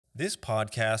This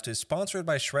podcast is sponsored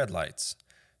by Shred Lights.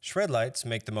 Shred Lights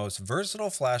make the most versatile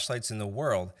flashlights in the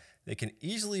world. They can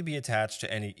easily be attached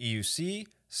to any EUC,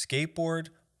 skateboard,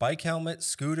 bike helmet,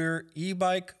 scooter,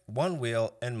 e-bike, one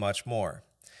wheel, and much more.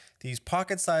 These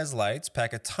pocket-sized lights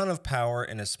pack a ton of power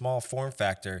in a small form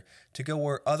factor to go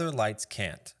where other lights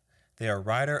can't. They are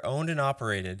rider-owned and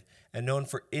operated and known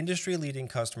for industry-leading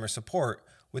customer support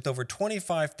with over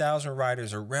 25,000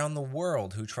 riders around the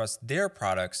world who trust their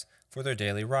products for their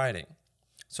daily riding.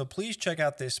 So please check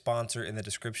out this sponsor in the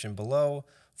description below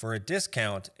for a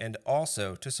discount and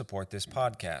also to support this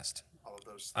podcast. All of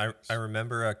those things. I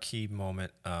remember a key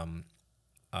moment.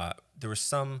 There was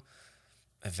some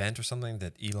event or something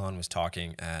that Elon was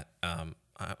talking at.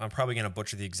 I'm probably going to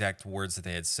butcher the exact words that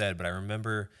they had said, but I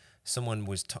remember someone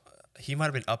was he might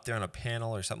have been up there on a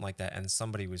panel or something like that, and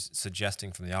somebody was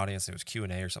suggesting from the audience, it was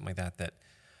Q&A or something like that,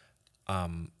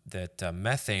 that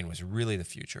methane was really the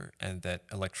future and that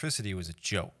electricity was a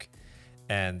joke.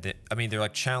 And that, I mean, they're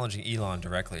like challenging Elon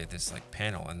directly at this like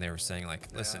panel, and they were saying like,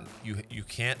 listen, you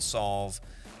can't solve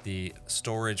the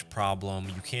storage problem.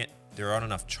 You can't. There aren't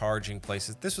enough charging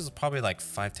places. This was probably like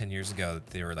 5-10 years ago that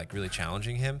they were like really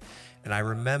challenging him. And I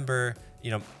remember,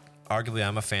 you know, arguably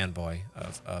I'm a fanboy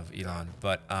of Elon,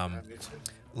 but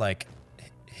like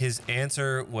his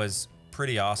answer was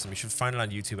pretty awesome. You should find it on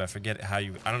YouTube. I forget how I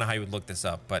don't know how you would look this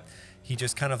up, but he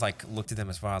just kind of like looked at them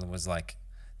as father and was like,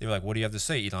 they were like, what do you have to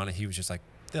say, Elon? And he was just like,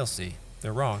 they'll see.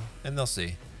 They're wrong and they'll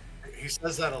see. He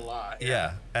says that a lot.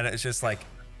 Yeah. And it's just like,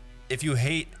 if you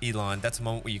hate Elon, that's a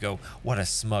moment where you go, what a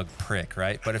smug prick,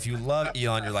 right? But if you love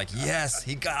Elon, you're like, yes,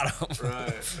 he got him.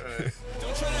 Right.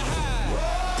 Don't try to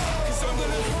hide, 'cause I'm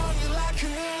gonna haunt you like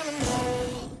an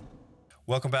animal.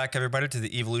 Welcome back, everybody, to the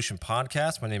EVlution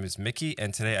podcast. My name is Mickey,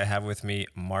 and today I have with me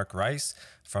Mark Rice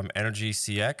from Energy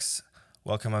CX.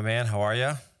 Welcome, my man. How are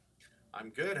you?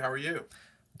 I'm good. How are you?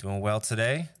 Doing well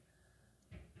today.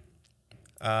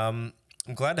 I'm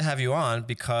glad to have you on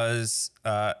because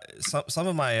some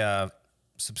of my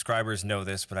subscribers know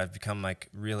this, but I've become like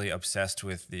really obsessed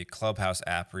with the Clubhouse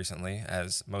app recently,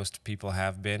 as most people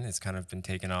have been. It's kind of been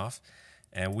taken off,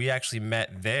 and we actually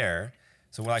met there.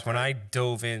 So like when I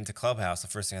dove into Clubhouse, the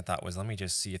first thing I thought was, let me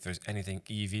just see if there's anything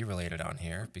EV related on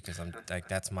here, because I'm like,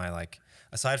 that's my like,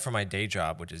 aside from my day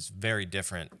job, which is very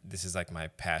different, this is like my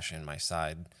passion, my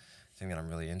side thing that I'm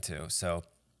really into. So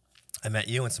I met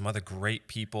you and some other great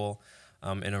people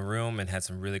in a room and had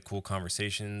some really cool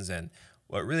conversations. And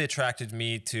what really attracted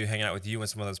me to hanging out with you and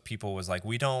some of those people was like,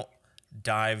 we don't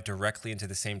dive directly into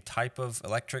the same type of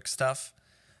electric stuff.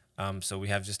 So we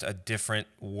have just a different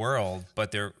world,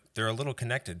 but they're a little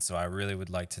connected. So I really would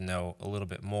like to know a little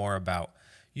bit more about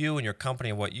you and your company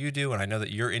and what you do. And I know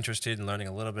that you're interested in learning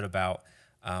a little bit about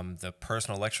the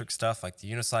personal electric stuff, like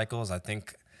the unicycles. I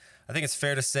think it's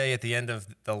fair to say at the end of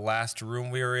the last room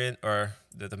we were in, or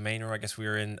the main room I guess we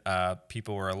were in,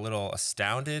 people were a little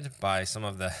astounded by some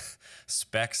of the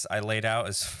specs I laid out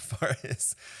as far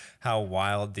as how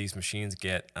wild these machines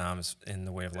get in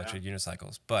the way of electric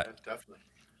unicycles. But Yeah,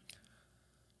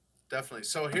 definitely.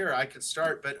 So here I can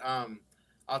start, but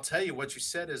I'll tell you what you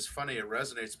said is funny. It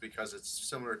resonates because it's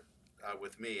similar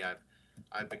with me.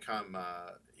 I've become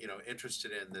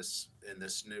interested in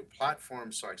this new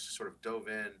platform, so I sort of dove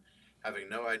in, having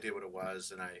no idea what it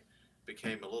was, and I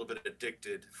became a little bit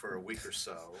addicted for a week or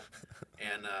so,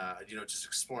 and just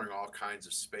exploring all kinds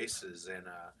of spaces. And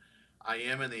I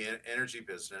am in the energy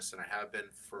business, and I have been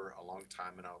for a long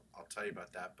time, and I'll tell you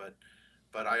about that.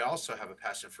 But I also have a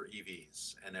passion for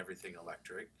EVs and everything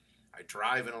electric. I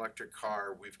drive an electric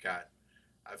car.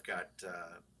 I've got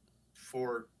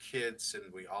 4 kids,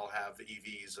 and we all have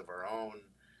EVs of our own.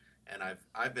 And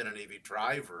I've been an EV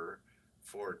driver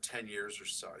for 10 years or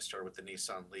so. I started with the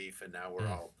Nissan Leaf, and now we're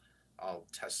all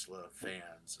Tesla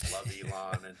fans. Love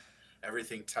Elon and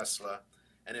everything Tesla.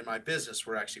 And in my business,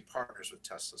 we're actually partners with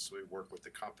Tesla, so we work with the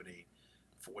company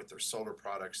with their solar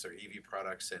products, their EV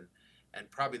products, and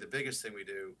probably the biggest thing we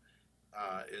do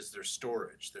is their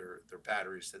storage, their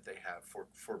batteries that they have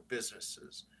for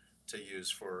businesses to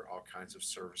use for all kinds of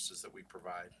services that we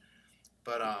provide.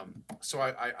 But so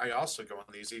I also go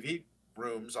in these EV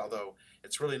rooms, although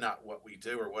it's really not what we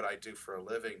do or what I do for a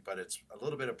living, but it's a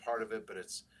little bit a part of it, but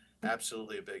it's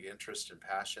absolutely a big interest and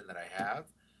passion that I have.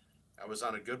 I was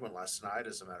on a good one last night,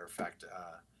 as a matter of fact.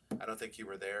 I don't think you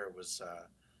were there. It was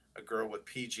a girl with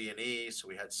PG&E, so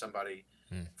we had somebody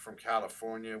from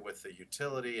California with the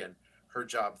utility, and her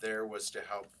job there was to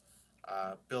help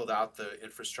build out the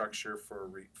infrastructure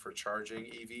for charging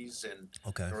EVs in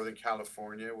Northern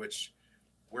California. Which,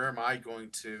 where am I going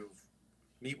to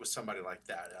meet with somebody like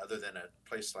that other than a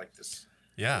place like this?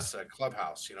 Yeah, this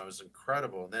Clubhouse? It was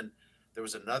incredible. And then There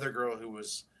was another girl who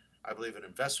was, I believe, an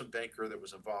investment banker that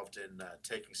was involved in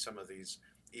taking some of these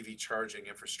EV charging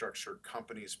infrastructure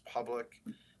companies public.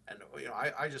 And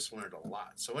I just learned a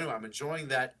lot. So anyway, I'm enjoying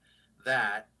that.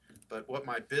 But what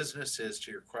my business is,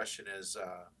 to your question, is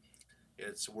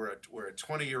we're a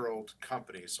 20-year-old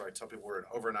company. So I tell people we're an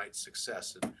overnight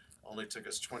success. It only took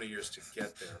us 20 years to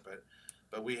get there,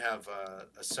 but we have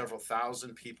several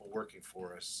thousand people working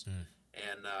for us,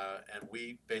 and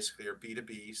we basically are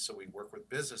B2B. So we work with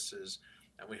businesses,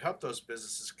 and we help those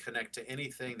businesses connect to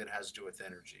anything that has to do with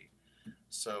energy.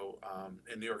 So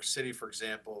in New York City, for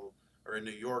example, or in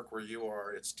New York where you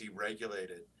are, it's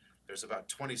deregulated. There's about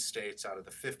 20 states out of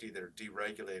the 50 that are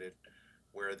deregulated,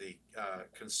 where the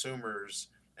consumers,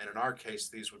 and in our case,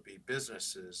 these would be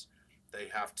businesses, they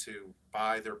have to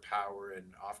buy their power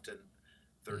and often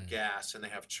their gas, and they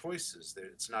have choices.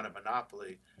 It's not a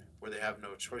monopoly where they have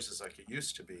no choices like it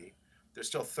used to be. There's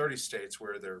still 30 states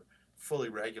where they're fully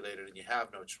regulated and you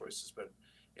have no choices, but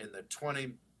in the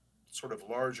 20 sort of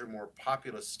larger, more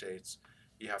populous states,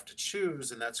 you have to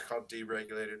choose, and that's called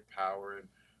deregulated power. And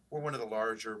we're one of the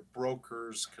larger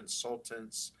brokers,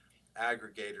 consultants,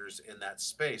 aggregators in that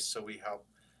space. So we help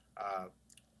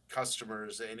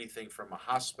customers, anything from a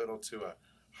hospital to a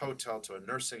hotel to a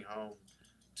nursing home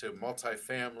to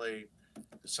multifamily.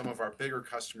 Some of our bigger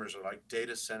customers are like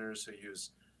data centers who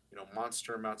use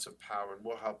monster amounts of power, and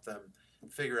we'll help them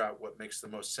figure out what makes the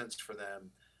most sense for them,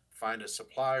 find a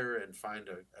supplier and find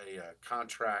a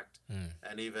contract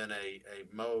and even a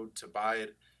mode to buy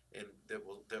it, and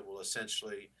that will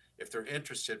essentially, if they're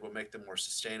interested, will make them more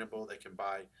sustainable. They can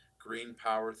buy green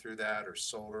power through that, or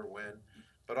solar, wind,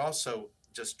 but also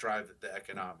just drive the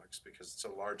economics, because it's a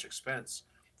large expense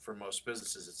for most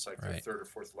businesses. It's like their third or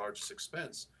fourth largest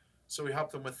expense. So we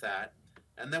help them with that,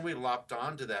 and then we lopped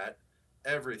onto that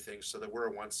everything so that we're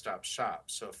a one-stop shop.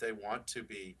 So if they want to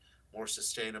be more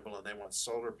sustainable and they want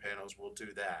solar panels, we'll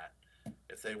do that.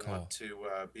 If they want to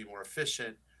be more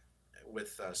efficient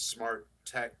with smart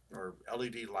tech or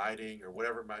LED lighting or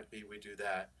whatever it might be, we do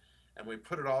that. And we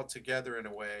put it all together in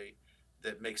a way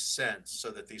that makes sense so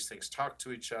that these things talk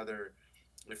to each other.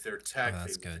 If they're tech,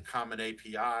 they common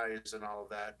APIs and all of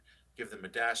that, give them a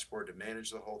dashboard to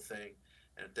manage the whole thing.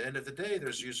 And at the end of the day,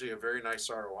 there's usually a very nice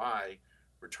ROI,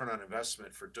 return on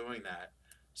investment, for doing that,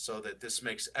 so that this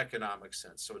makes economic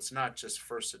sense. So it's not just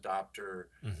first adopter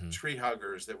tree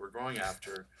huggers that we're going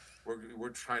after. We're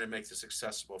trying to make this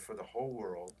accessible for the whole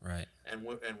world. Right. And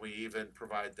we even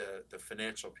provide the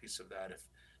financial piece of that.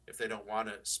 If they don't want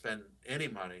to spend any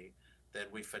money, then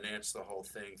we finance the whole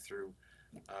thing through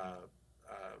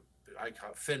I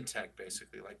call it fintech,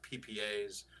 basically, like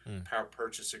PPAs, power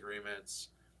purchase agreements,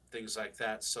 things like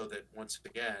that, so that once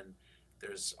again,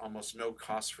 there's almost no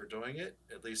cost for doing it,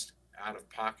 at least out of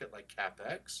pocket, like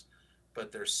CapEx,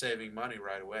 but they're saving money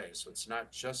right away. So it's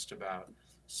not just about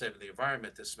saving the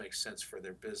environment. This makes sense for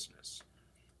their business.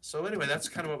 So anyway, that's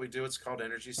kind of what we do. It's called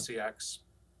Energy CX.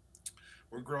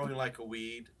 We're growing like a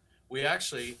weed. We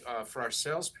actually, for our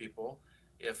salespeople,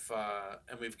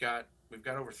 and we've got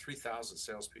over 3,000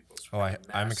 salelpeople.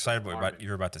 I'm excited about what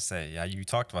you're about to say. Yeah, you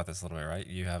talked about this a little bit, right?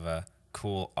 You have a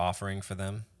cool offering for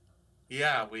them.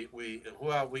 Yeah, we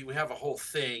have a whole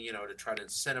thing, to try to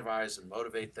incentivize and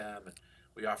motivate them, and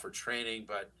we offer training.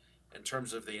 But in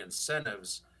terms of the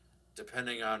incentives,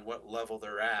 depending on what level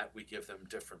they're at, we give them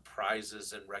different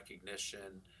prizes and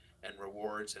recognition and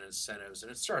rewards and incentives.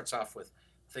 And it starts off with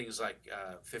things like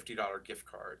 $50 gift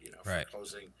card, for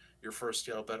closing your first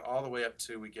deal, but all the way up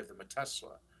to we give them a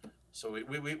Tesla. So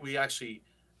we actually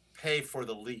pay for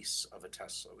the lease of a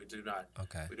Tesla. We do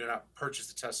not purchase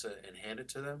the Tesla and hand it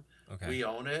to them. We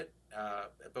own it,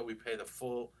 but we pay the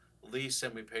full lease,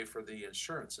 and we pay for the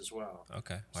insurance as well.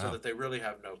 So that they really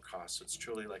have no cost. It's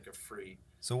truly like a free.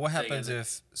 So what happens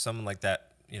if someone like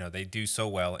that, they do so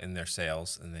well in their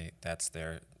sales, and that's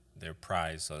their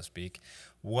prize, so to speak?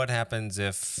 What happens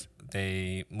if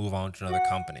they move on to another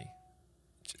company?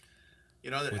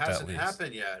 That hasn't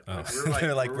happened yet. Oh.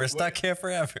 We're stuck here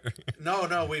forever.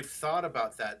 No, we've thought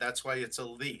about that. That's why it's a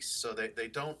lease, so they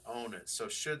don't own it. So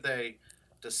should they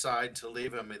decide to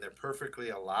leave, they're perfectly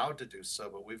allowed to do so,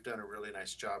 but we've done a really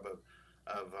nice job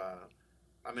of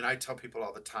I tell people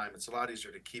all the time, it's a lot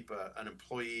easier to keep an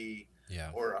employee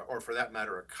or for that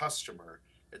matter, a customer.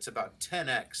 It's about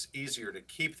 10x easier to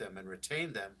keep them and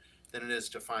retain them than it is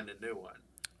to find a new one.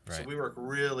 Right. So we work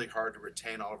really hard to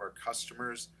retain all of our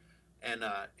customers. And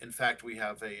in fact, we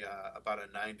have about a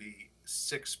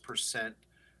 96%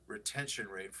 retention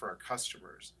rate for our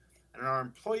customers. And our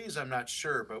employees, I'm not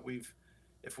sure, but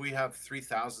if we have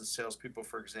 3,000 salespeople,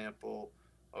 for example,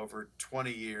 over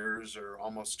 20 years or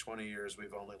almost 20 years,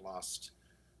 we've only lost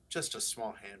just a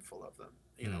small handful of them,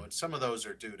 and some of those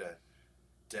are due to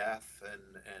death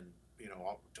and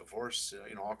divorce,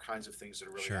 all kinds of things that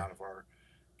are really out of our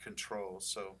control.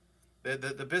 So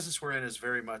the business we're in is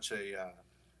very much a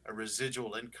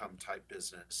residual income type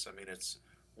business. I mean, it's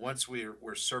once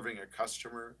we're serving a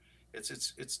customer,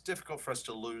 it's difficult for us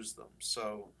to lose them.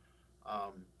 So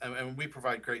and we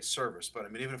provide great service, but I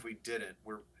mean, even if we didn't,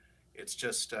 it's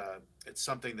just it's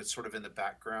something that's sort of in the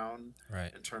background,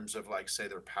 right, in terms of, like, say,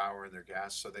 their power and their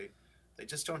gas. So they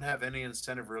just don't have any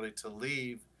incentive really to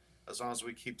leave, as long as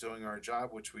we keep doing our job,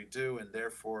 which we do. And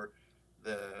therefore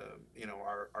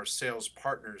our sales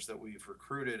partners that we've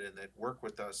recruited and that work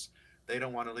with us, they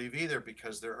don't want to leave either,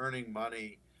 because they're earning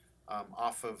money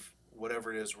off of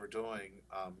whatever it is we're doing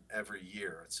every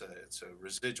year. It's a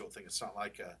residual thing. It's not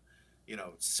like a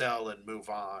sell and move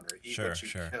on, or eat what you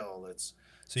kill. It's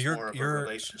more of a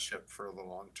relationship for the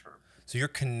long term. So you're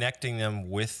connecting them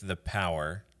with the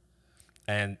power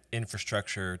and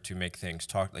infrastructure to make things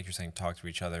talk, like you're saying, talk to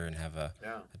each other and have a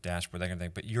dashboard, that kind of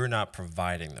thing. But you're not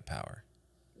providing the power.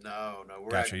 No,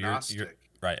 we're agnostic. You're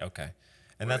right. Okay,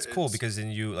 and that's cool, because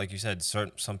then you, like you said,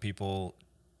 some people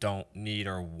don't need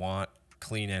or want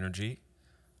clean energy.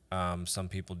 Some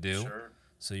people do. Sure.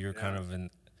 So you're kind of in.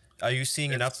 Are you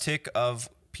seeing an uptick of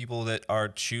people that are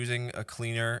choosing a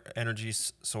cleaner energy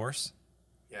source?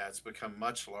 Yeah, it's become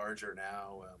much larger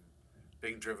now,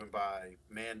 being driven by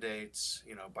mandates,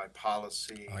 by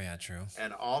policy. Oh yeah, true.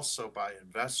 And also by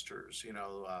investors.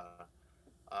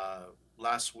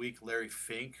 Last week, Larry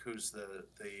Fink, who's the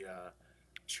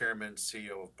chairman,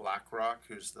 CEO of BlackRock,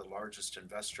 who's the largest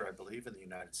investor, I believe, in the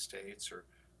United States, or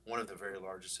one of the very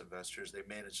largest investors. They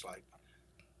manage, like,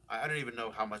 I don't even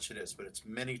know how much it is, but it's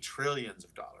many trillions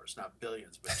of dollars, not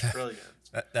billions, but trillions.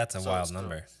 That's a wild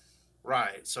number.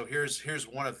 Right. So here's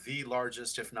one of the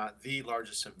largest, if not the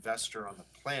largest investor on the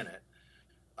planet.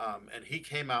 And he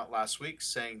came out last week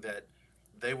saying that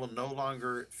they will no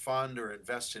longer fund or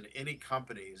invest in any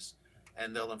companies,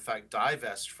 and they'll in fact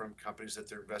divest from companies that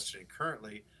they're invested in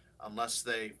currently, unless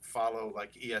they follow,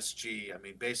 like, ESG. I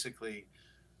mean, basically,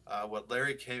 what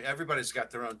Larry everybody's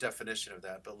got their own definition of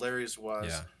that, but Larry's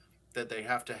was that they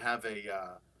have to have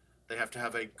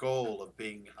a goal of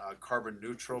being carbon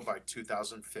neutral by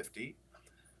 2050,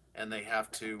 and they have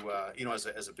to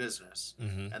as a business,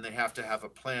 and they have to have a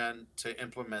plan to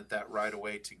implement that right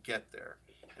away to get there.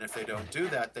 And if they don't do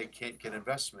that, they can't get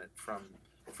investment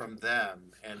from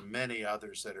them and many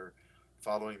others that are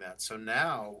following that. So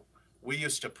now, we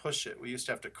used to push it. We used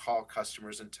to have to call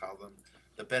customers and tell them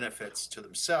the benefits to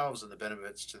themselves and the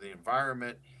benefits to the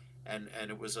environment, and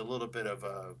it was a little bit of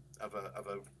a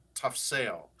tough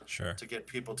sale to get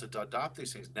people to adopt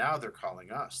these things. Now they're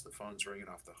calling us. The phone's ringing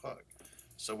off the hook.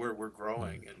 So we're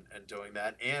growing and doing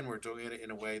that, and we're doing it in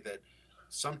a way that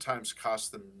sometimes costs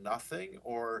them nothing,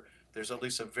 or there's at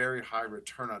least a very high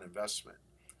return on investment.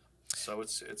 So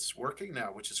it's working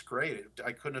now, which is great.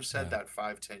 I couldn't have said that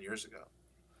 5-10 years ago.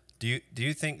 Do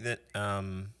you think that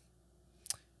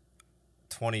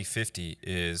 2050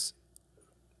 is,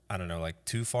 I don't know, like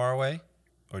too far away,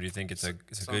 or do you think it's a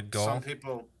good goal? Some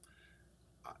people,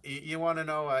 you want to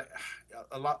know,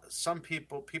 some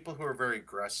people who are very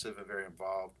aggressive and very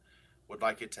involved would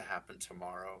like it to happen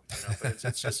tomorrow, but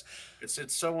it's just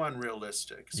it's so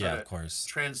unrealistic. So yeah, of course.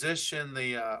 Transition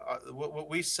what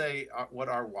we say, what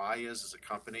our why is as a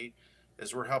company,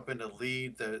 is we're helping to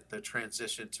lead the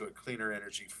transition to a cleaner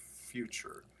energy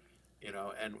future,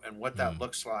 and what that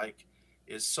looks like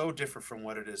is so different from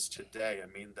what it is today. I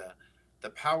mean, the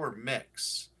power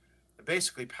mix,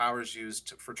 basically power is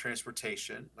used for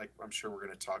transportation, like I'm sure we're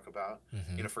going to talk about,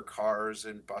 for cars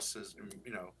and buses, and,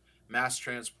 mass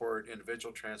transport,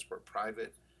 individual transport,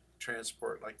 private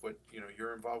transport, like what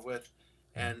you're involved with,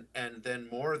 and then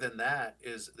more than that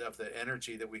is of the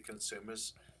energy that we consume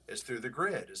is through the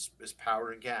grid, is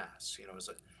power and gas,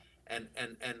 and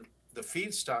the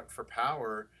feedstock for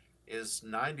power is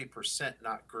 90%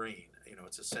 not green.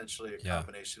 It's essentially a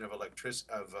combination of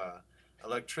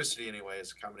electricity anyway,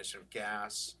 is a combination of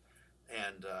gas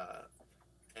and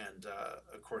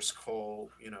of course coal,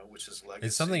 which is legacy.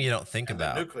 It's something you don't think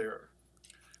about. Nuclear.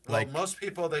 Well, most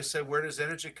people, they say, where does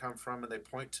energy come from? And they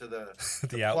point to the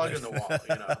plug in the wall.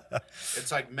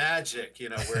 It's like magic,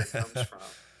 where it comes from.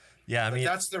 Yeah, but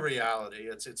that's the reality.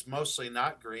 It's mostly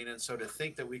not green, and so to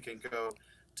think that we can go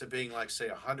to being, like, say,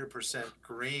 100%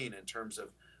 green in terms of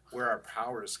where our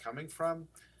power is coming from,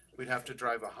 we'd have to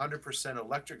drive 100%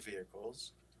 electric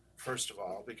vehicles, first of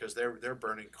all, because they're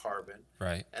burning carbon,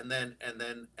 right? And then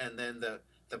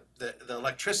the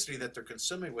electricity that they're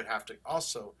consuming would have to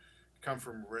also come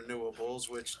from renewables,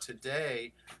 which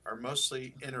today are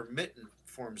mostly intermittent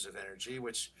forms of energy,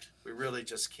 which we really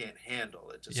just can't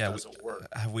handle. It just doesn't work.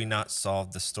 Have we not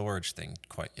solved the storage thing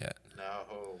quite yet?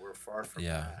 No, we're far from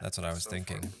Yeah, that. that's what I was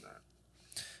thinking.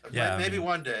 Yeah, maybe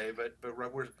one day, but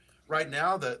we're right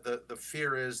now. The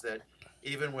fear is that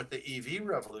even with the EV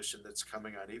revolution that's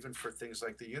coming on, even for things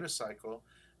like the unicycle,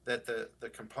 that the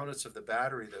components of the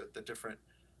battery, the different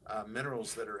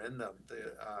minerals that are in them,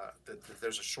 that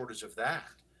there's a shortage of that,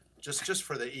 just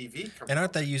for the EV component. And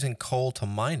aren't they using coal to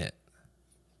mine it?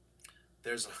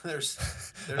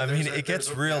 I mean, it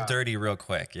gets real dirty real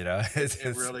quick, you know.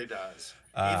 It really does.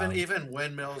 Even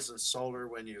windmills and solar,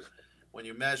 when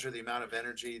you measure the amount of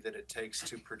energy that it takes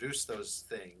to produce those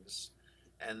things,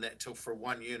 and that for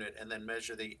one unit, and then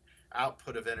measure the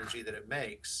output of energy that it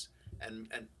makes, and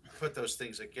put those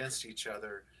things against each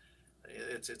other,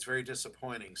 it's very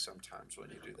disappointing sometimes when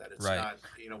you do that. It's not,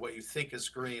 what you think is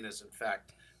green is in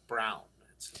fact brown.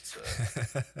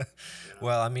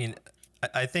 Well, I mean,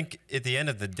 I think at the end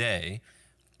of the day,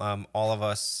 all of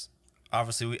us,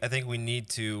 obviously, I think we need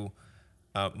to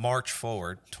march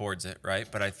forward towards it, right?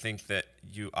 But I think that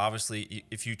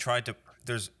if you try to,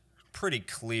 there's pretty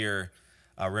clear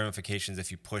ramifications if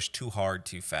you push too hard,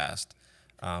 too fast,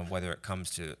 whether it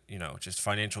comes to, just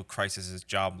financial crises,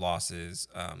 job losses,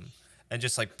 and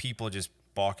just like people just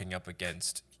balking up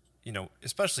against,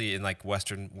 especially in like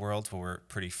Western worlds where we're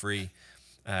pretty free.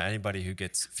 Anybody who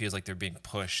feels like they're being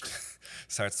pushed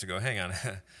starts to go, hang on,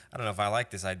 I don't know if I like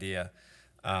this idea.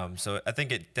 So I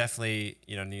think it definitely,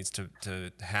 needs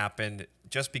to happen.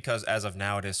 Just because as of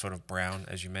now it is sort of brown,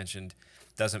 as you mentioned,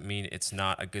 doesn't mean it's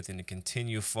not a good thing to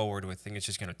continue forward with. I think it's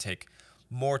just going to take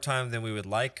more time than we would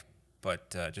like,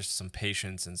 but just some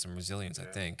patience and some resilience, I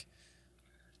think.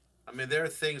 I mean, there are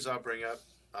things I'll bring up,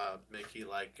 Mickey,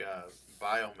 like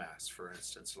biomass, for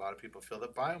instance. A lot of people feel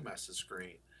that biomass is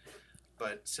green.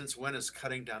 But since when is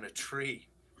cutting down a tree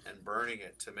and burning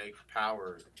it to make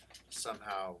power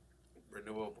somehow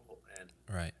renewable and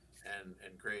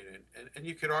green? And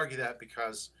you could argue that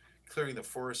because clearing the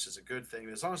forest is a good thing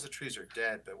as long as the trees are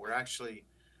dead. But we're actually,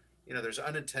 there's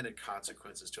unintended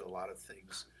consequences to a lot of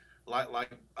things. Like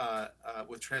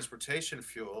with transportation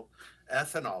fuel,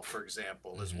 ethanol, for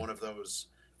example, is one of those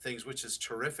things which is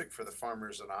terrific for the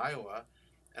farmers in Iowa.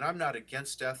 And I'm not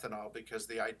against ethanol because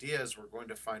the idea is we're going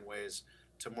to find ways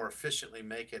to more efficiently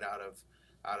make it out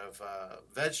of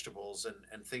vegetables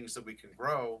and things that we can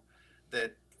grow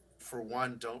that, for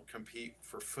one, don't compete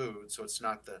for food. So it's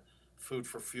not the food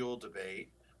for fuel debate,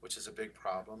 which is a big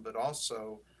problem, but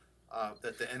also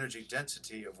that the energy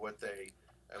density of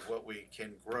what we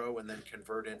can grow and then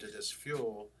convert into this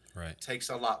fuel takes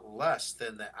a lot less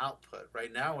than the output.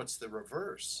 Right now, it's the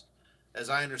reverse. As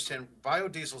I understand,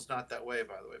 biodiesel's not that way,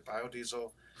 by the way.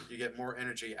 Biodiesel, you get more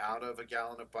energy out of a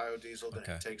gallon of biodiesel than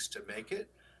it takes to make it.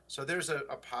 So there's a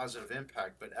positive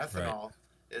impact, but ethanol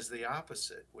is the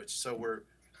opposite,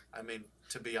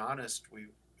 to be honest,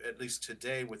 at least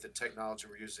today with the technology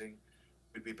we're using,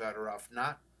 we'd be better off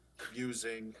not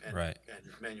using and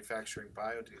manufacturing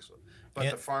biodiesel.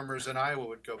 But the farmers in Iowa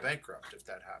would go bankrupt if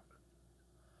that happened.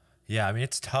 Yeah, I mean,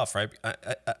 it's tough, right?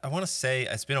 I want to say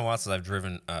it's been a while since I've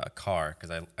driven a car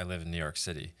because I live in New York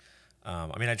City.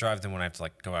 I mean, I drive them when I have to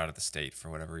like go out of the state for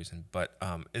whatever reason. But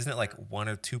isn't it like 1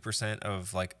 or 2%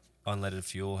 of like unleaded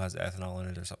fuel has ethanol in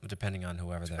it or something, depending on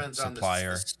whoever the supplier?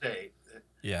 On the state.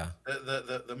 Yeah.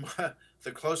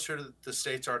 The closer the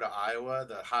states are to Iowa,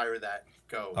 the higher that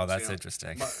goes. Oh, that's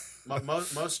interesting.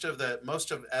 Most of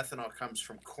ethanol comes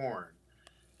from corn,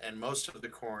 and most of the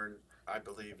corn, I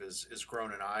believe, is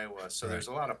grown in Iowa. So there's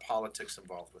a lot of politics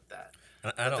involved with that.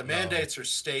 But the mandates are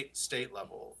state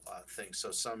level things.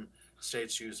 So some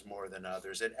states use more than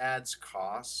others. It adds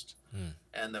cost,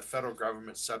 and the federal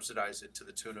government subsidizes it to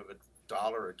the tune of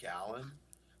 $1 a gallon.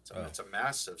 So it's a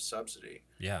massive subsidy.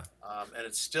 Yeah. And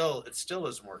it still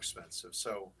is more expensive.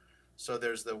 So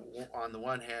there's on the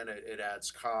one hand, it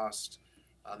adds cost.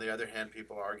 On the other hand,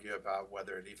 people argue about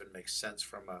whether it even makes sense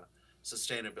from a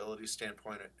sustainability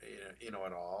standpoint,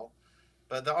 at all.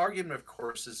 But the argument, of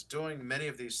course, is doing many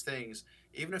of these things,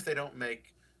 even if they don't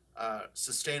make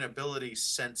sustainability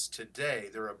sense today,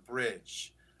 they're a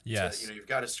bridge. Yes. You've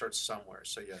got to start somewhere.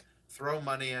 So you throw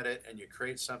money at it and you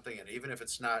create something, and even if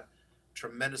it's not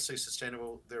tremendously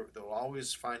sustainable, they'll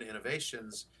always find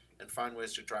innovations and find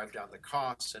ways to drive down the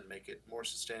costs and make it more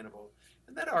sustainable.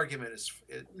 And that argument is,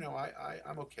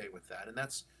 I'm okay with that. And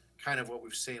that's kind of what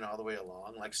we've seen all the way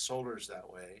along. Like solar's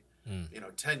that way.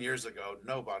 10 years ago,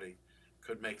 nobody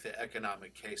could make the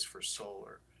economic case for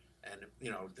solar. And,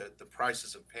 the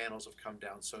prices of panels have come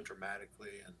down so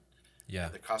dramatically. And Yeah.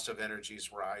 And the cost of energy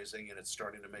is rising, and it's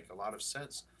starting to make a lot of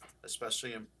sense,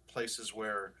 especially in places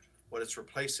where what it's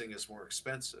replacing is more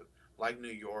expensive, like New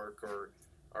York or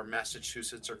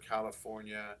Massachusetts or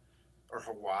California or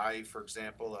Hawaii, for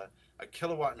example. A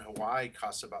kilowatt in Hawaii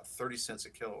costs about 30 cents a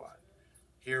kilowatt.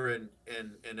 Here in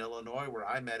Illinois, where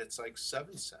I'm at, it's like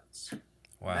 7 cents.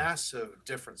 Wow. Massive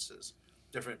differences,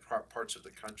 different parts of the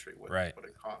country, what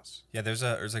it costs. Yeah, there's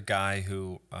a guy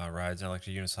who rides an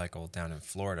electric unicycle down in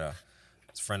Florida.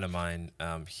 It's a friend of mine.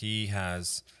 He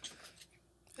has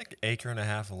like an acre and a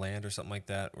half of land or something like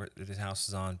that where his house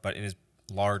is on. But in his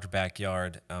large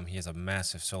backyard, he has a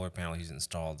massive solar panel he's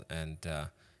installed, and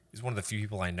he's one of the few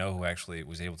people I know who actually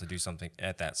was able to do something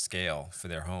at that scale for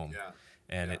their home. Yeah.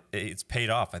 And it's paid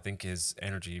off. I think his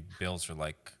energy bills are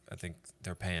like, I think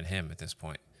they're paying him at this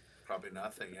point. Probably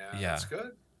nothing. Yeah. Yeah. That's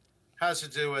good. Has to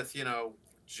do with,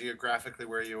 geographically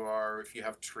where you are, if you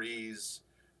have trees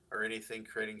or anything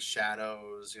creating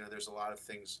shadows. There's a lot of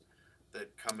things that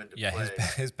come into play. Yeah,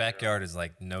 his backyard is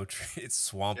like no tree. It's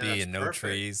swampy and no perfect.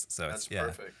 trees. So that's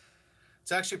perfect.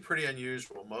 It's actually pretty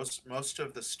unusual. Most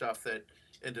of the stuff that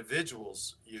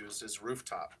individuals use is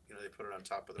rooftop. They put it on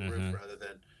top of the roof rather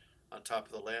than on top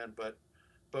of the land.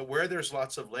 But where there's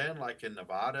lots of land, like in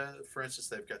Nevada, for instance,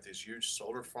 they've got these huge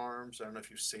solar farms. I don't know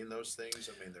if you've seen those things.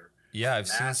 I mean, they're I've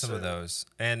seen some of those,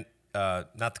 and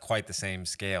not quite the same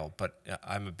scale. But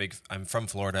I'm from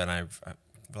Florida, and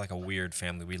we're like a weird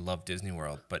family. We love Disney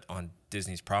World, but on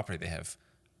Disney's property, they have,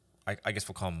 I guess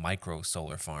we'll call them micro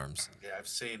solar farms. Yeah, I've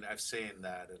seen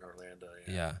that in Orlando.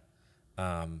 Yeah.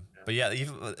 But yeah,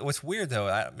 what's weird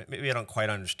though, maybe I don't quite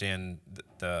understand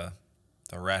the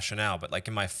rationale, but like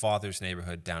in my father's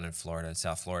neighborhood down in Florida,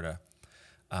 South Florida,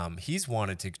 he's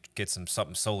wanted to get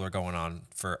something solar going on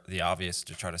for the obvious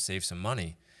to try to save some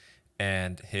money,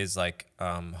 and his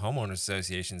homeowners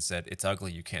association said it's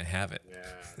ugly, you can't have it.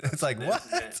 Yeah, it's like what?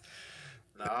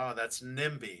 No, that's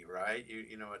NIMBY, right?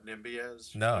 You know what NIMBY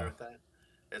is? No. With that?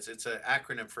 It's an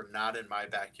acronym for not in my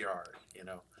backyard.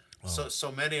 Oh.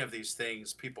 So many of these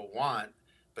things people want,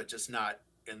 but just not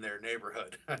in their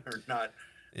neighborhood or not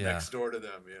next door to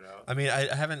them. I mean,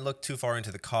 I haven't looked too far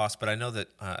into the cost, but I know that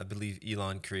I believe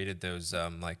Elon created those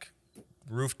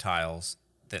roof tiles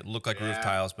that look like roof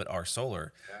tiles but are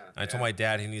solar. Yeah, I told my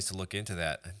dad he needs to look into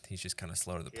that. He's just kind of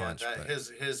slow to the punch. But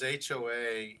his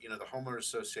HOA, the homeowner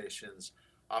associations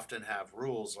often have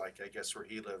rules. Like I guess where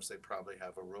he lives, they probably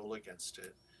have a rule against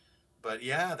it. But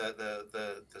yeah,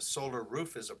 the solar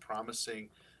roof is a promising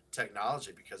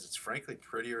technology because it's frankly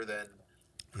prettier than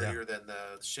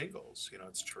the shingles.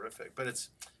 It's terrific, but it's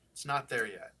not there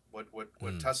yet. What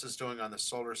Tessa's doing on the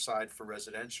solar side for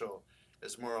residential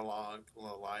is more along the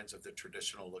lines of the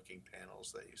traditional looking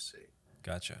panels that you see.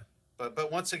 Gotcha.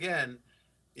 But once again,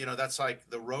 that's like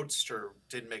the Roadster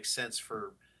didn't make sense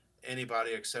for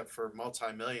anybody except for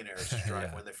multimillionaires to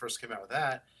drive when they first came out with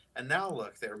that. And now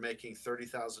look, they're making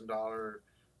 $30,000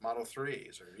 Model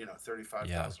 3s or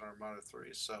 $35,000 Model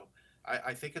 3s. So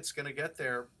I think it's going to get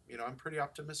there. I'm pretty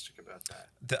optimistic about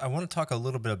that. I want to talk a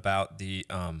little bit about the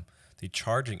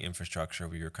charging infrastructure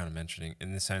we were kind of mentioning,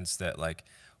 in the sense that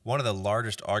one of the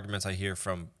largest arguments I hear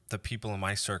from the people in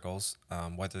my circles,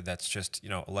 whether that's just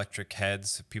electric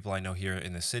heads, people I know here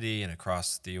in the city and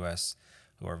across the U.S.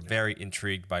 who are very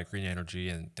intrigued by green energy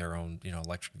and their own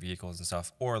electric vehicles and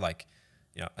stuff, or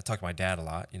I talk to my dad a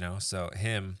lot, so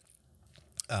him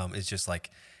is just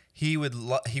he would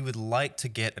like to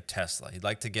get a Tesla. He'd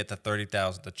like to get the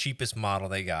 30,000, the cheapest model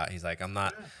they got. He's like, I'm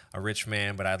not a rich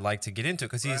man, but I'd like to get into it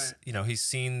because he's he's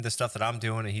seen the stuff that I'm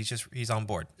doing, and he's on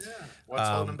board. Yeah, what's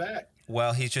holding him back?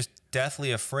 Well, he's just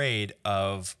deathly afraid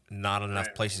of not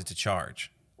enough places to charge.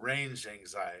 Range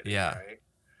anxiety. Yeah.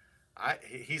 Right?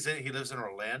 He lives in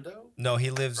Orlando? No, he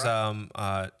lives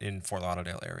in Fort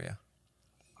Lauderdale area.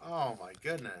 Oh my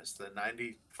goodness, the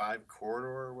 95 corridor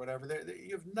or whatever.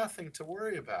 You have nothing to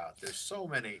worry about. There's so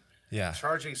many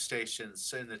charging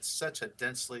stations, and it's such a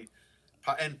densely.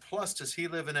 And plus, does he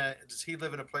live in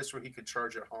a place where he could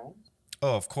charge at home?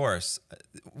 Oh, of course.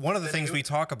 One of the things we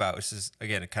talk about, which is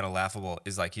again kind of laughable,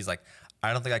 is he's like,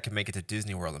 I don't think I can make it to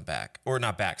Disney World and back, or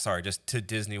not back. Sorry, just to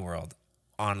Disney World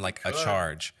on a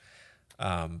charge.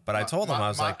 But I told him I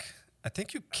was like, I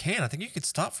think you can. I think you could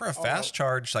stop for a fast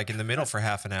charge in the middle for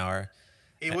half an hour.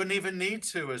 He wouldn't even need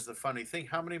to, is the funny thing.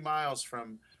 How many miles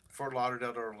from Fort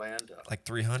Lauderdale to Orlando? Like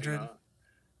 300?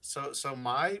 So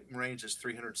my range is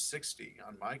 360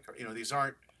 on my car. These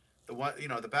aren't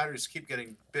the batteries keep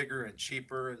getting bigger and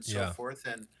cheaper and so forth.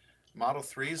 And Model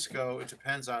 3s it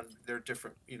depends on their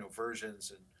different,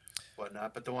 versions and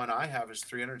whatnot. But the one I have is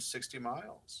 360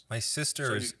 miles. My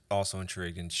sister is also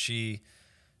intrigued, and she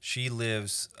She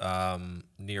lives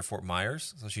near Fort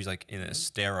Myers, so she's like in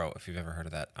Estero, if you've ever heard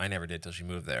of that. I never did till she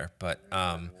moved there, but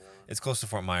it's close to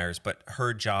Fort Myers. But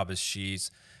her job is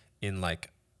she's in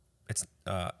like it's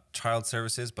child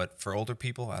services, but for older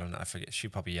people. I don't know. I forget.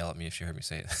 She'd probably yell at me if she heard me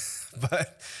say it.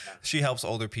 But she helps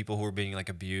older people who are being like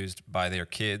abused by their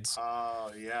kids.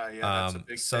 Oh yeah, that's a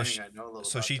big thing. I know a little.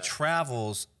 So about she that.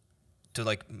 travels to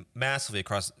like massively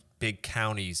across big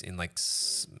counties in like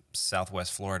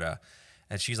Southwest Florida,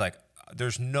 and she's like,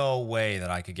 "There's no way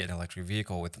that I could get an electric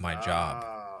vehicle with my job."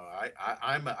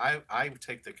 I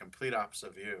take the complete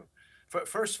opposite view.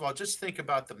 First of all, just think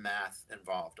about the math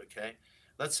involved. Okay,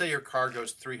 let's say your car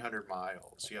goes 300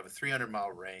 miles. You have a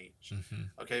 300-mile range.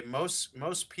 Okay,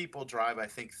 most people drive, I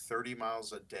think, 30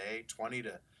 miles a day, 20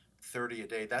 to 30 a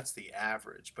day. That's the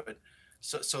average. But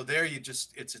so there you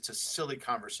just it's a silly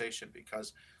conversation,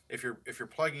 because if you're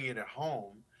plugging it at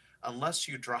home, unless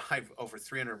you drive over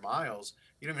 300 miles,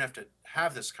 you don't even have to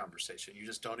have this conversation. You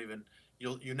just don't even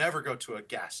you never go to a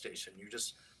gas station. You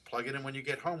just plug it in when you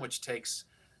get home, which takes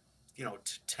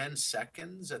 10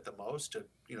 seconds at the most to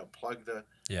plug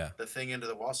the thing into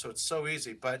the wall. So it's so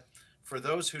easy. But for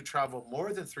those who travel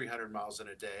more than 300 miles in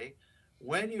a day,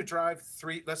 when you drive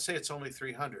let's say it's only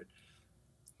 300.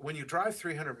 When you drive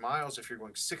 300 miles, if you're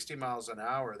going 60 miles an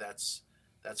hour, that's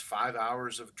 5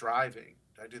 hours of driving.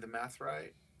 Did I do the math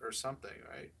right or something,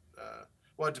 right?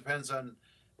 Well, it depends on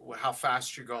how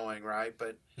fast you're going, right?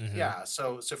 But yeah,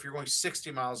 so if you're going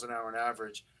 60 miles an hour on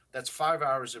average, that's 5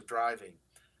 hours of driving.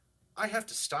 I have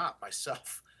to stop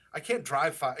myself. I can't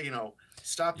drive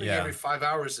stopping every 5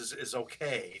 hours is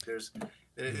okay.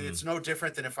 It's no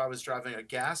different than if I was driving a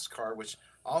gas car, which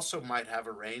also might have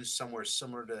a range somewhere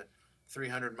similar to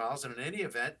 300 miles. And in any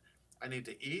event, I need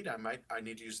to eat. I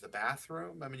need to use the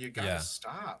bathroom. I mean, you got to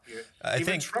stop.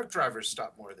 Even truck drivers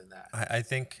stop more than that. I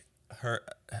think her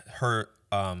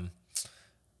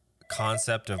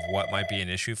concept of what might be an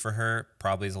issue for her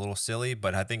probably is a little silly,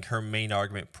 but I think her main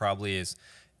argument probably is,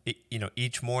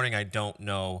 each morning I don't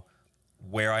know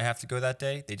where I have to go that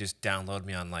day. They just download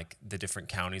me on like the different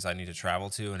counties I need to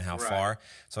travel to and how far.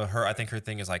 So I think her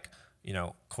thing is like,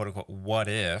 quote unquote, what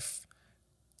if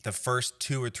the first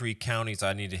 2 or 3 counties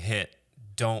I need to hit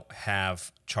don't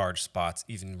have charge spots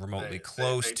even remotely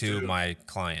close to my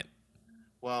client?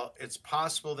 Well, it's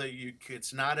possible that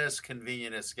it's not as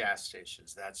convenient as gas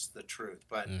stations. That's the truth.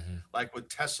 But like with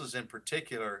Teslas in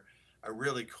particular, a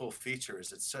really cool feature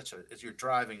is you're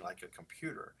driving like a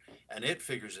computer, and it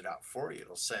figures it out for you.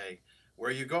 It'll say,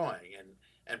 where are you going?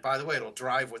 And by the way, it'll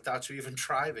drive without you even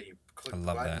driving. You click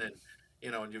the button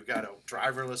and you've got a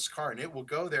driverless car, and it will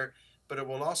go there, but it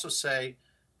will also say,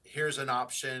 here's an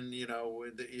option,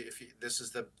 this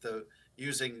is the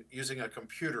using a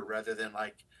computer rather than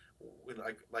like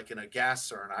in a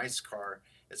gas or an ICE car.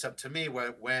 It's up to me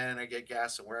when I get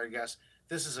gas and where I gas.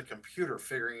 This is a computer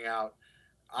figuring out,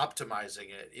 optimizing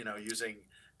it, using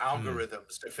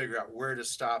algorithms to figure out where to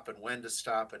stop and when to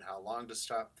stop and how long to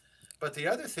stop. But the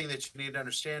other thing that you need to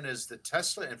understand is the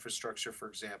Tesla infrastructure, for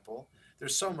example.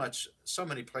 There's so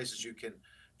many places you can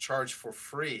charge for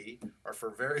free or for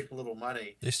very little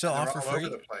money. They still offer all free?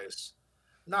 over the place.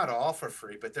 Not all for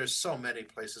free, but there's so many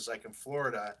places. Like in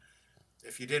Florida,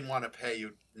 if you didn't want to pay,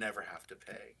 you'd never have to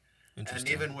pay. And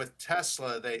even with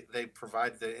Tesla, they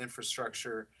provide the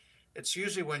infrastructure. It's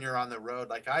usually when you're on the road.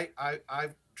 Like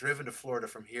I've driven to Florida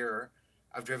from here.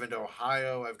 I've driven to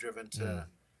Ohio. I've driven to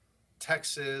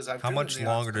Texas. How much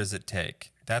longer does it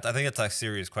take? I think that's a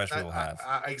serious question we'll have.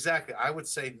 Exactly. I would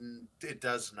say it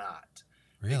does not.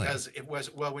 Really? Because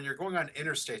when you're going on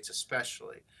interstates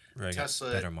especially,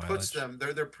 Tesla puts them,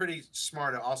 they're pretty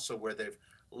smart also where they've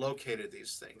located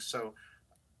these things. So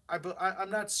I'm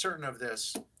not certain of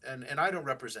this, and I don't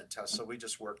represent Tesla. We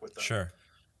just work with them. Sure.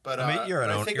 But I mean, you're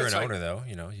an owner though.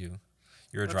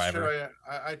 You're a driver. Sure,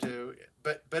 I do.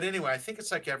 But anyway, I think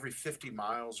it's like every 50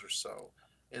 miles or so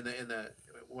in the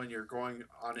when you're going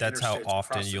on. That's how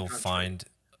often you'll find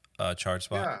a charge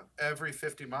spot. Yeah, every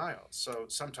 50 miles. So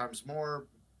sometimes more.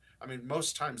 I mean,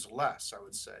 most times less. I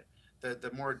would say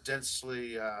the more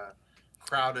densely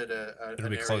crowded an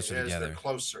area is, the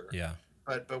closer. Yeah.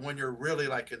 But when you're really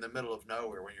like in the middle of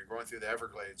nowhere, when you're going through the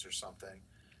Everglades or something,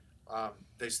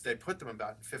 they put them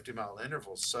about 50-mile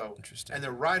intervals. So and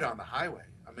they're right on the highway.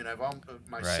 I mean, I've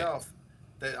myself.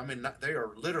 Right. They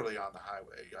are literally on the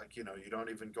highway. Like you don't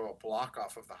even go a block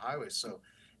off of the highway. So,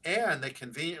 and they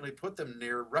conveniently put them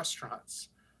near restaurants.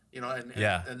 And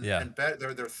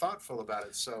they're thoughtful about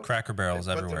it. So Cracker Barrels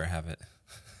everywhere have it.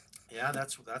 Yeah,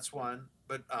 that's one.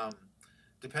 But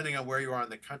depending on where you are in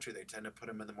the country, they tend to put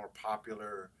them in the more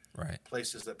popular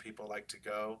places that people like to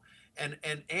go. And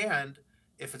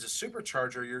If it's a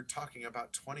supercharger, you're talking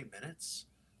about 20 minutes.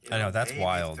 I know, that's maybe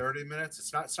wild. 30 minutes.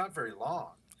 It's not very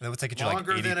long. That would take it to like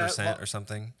 80% or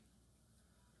something.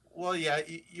 Well, yeah,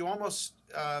 you almost,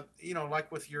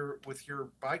 like with your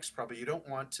bikes, probably you don't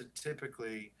want to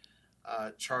typically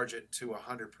charge it to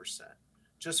 100%,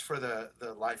 just for the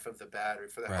life of the battery,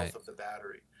 for the health of the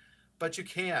battery. But you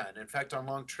can. In fact, on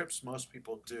long trips, most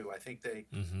people do. I think they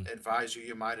advise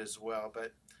you might as well.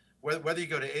 But whether you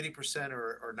go to 80%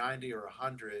 or 90 or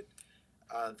 100,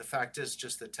 the fact is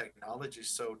just the technology is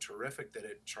so terrific that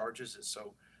it charges it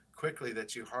so quickly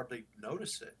that you hardly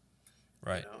notice it.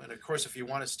 Right. And of course, if you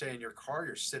want to stay in your car,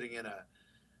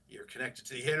 you're connected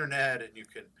to the internet, and you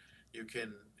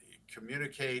can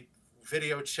communicate,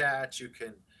 video chat, you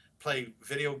can play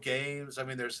video games. I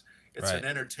mean, it's an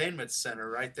entertainment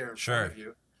center right there in front of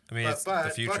you. I mean, it's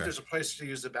the future. But there's a place to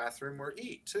use the bathroom or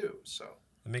eat too. So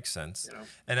it makes sense.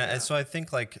 And so I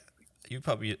think, like, you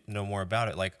probably know more about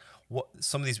it. Like, what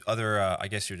some of these other, I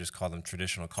guess you just call them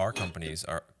traditional car companies,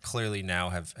 are clearly now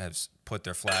have put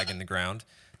their flag in the ground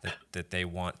that they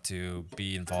want to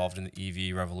be involved in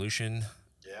the EV revolution.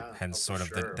 Yeah. Hence sort of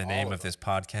the name of this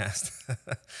podcast.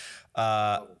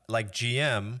 Like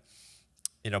GM,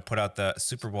 put out the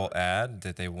Super Bowl ad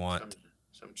that they want.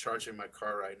 So I'm charging my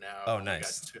car right now. Oh,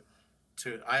 nice.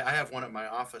 I have one at my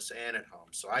office and at home,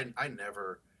 so I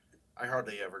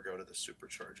hardly ever go to the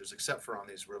superchargers except for on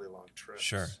these really long trips.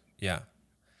 Sure. Yeah.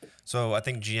 So I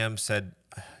think GM said,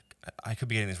 I could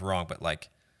be getting this wrong, but like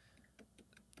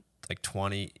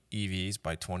 20 EVs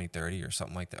by 2030 or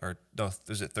something like that. Or no,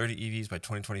 is it 30 EVs by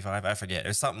 2025? I forget.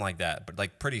 It's something like that. But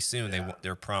like pretty soon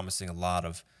they're promising a lot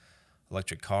of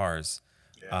electric cars.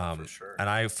 Yeah, for sure. And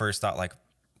I first thought, like,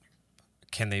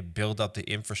 can they build up the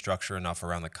infrastructure enough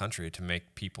around the country to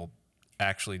make people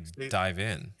actually dive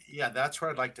in? Yeah, that's where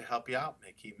I'd like to help you out,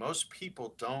 Mickey. Most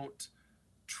people don't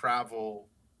travel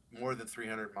more than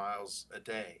 300 miles a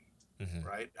day,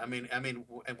 right? I mean, and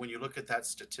when you look at that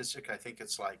statistic, I think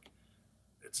it's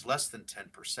less than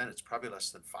 10%. It's probably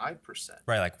less than 5%.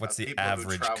 Right, like what's the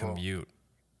average commute?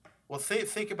 Well,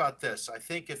 think about this. I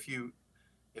think if you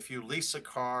lease a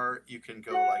car, you can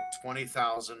go like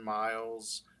 20,000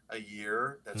 miles a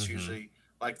year. That's usually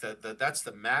like that's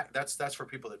the max. That's for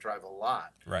people that drive a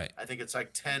lot. Right. I think it's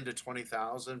like 10 to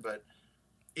 20,000. But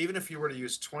even if you were to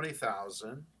use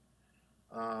 20,000,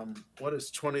 what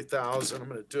is 20,000? I'm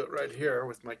going to do it right here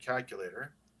with my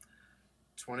calculator.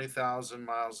 20,000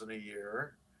 miles in a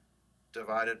year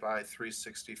divided by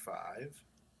 365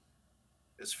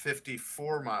 is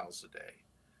 54 miles a day.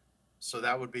 So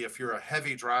that would be, if you're a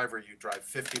heavy driver, you drive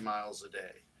 50 miles a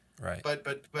day. Right.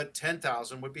 But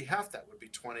 10,000 would be half that, would be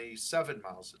 27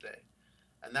 miles a day.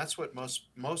 And that's what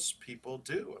most people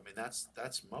do. I mean, that's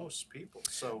most people.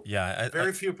 So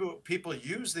very few people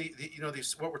use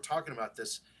these, what we're talking about,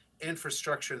 this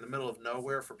infrastructure in the middle of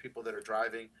nowhere for people that are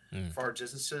driving far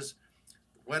distances.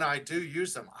 When I do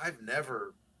use them,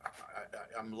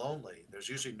 I'm lonely. There's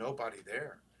usually nobody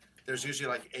there. There's usually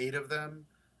like 8 of them,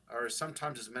 or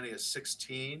sometimes as many as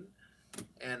 16.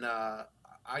 And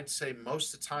I'd say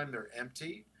most of the time they're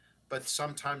empty, but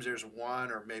sometimes there's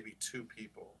 1 or maybe 2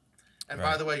 people. And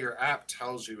by the way, your app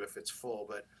tells you if it's full,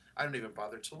 but I don't even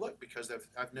bother to look because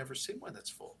I've never seen one that's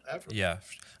full ever. Yeah.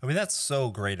 I mean, that's so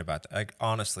great about that. Like,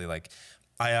 honestly, like,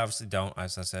 I obviously don't,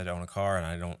 as I said, own a car, and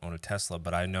I don't own a Tesla,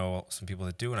 but I know some people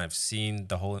that do, and I've seen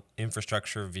the whole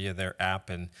infrastructure via their app,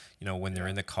 and when they're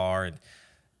in the car, and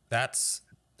that's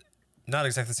not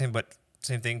exactly the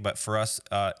same thing, but for us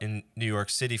in New York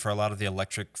City, for a lot of the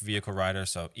electric vehicle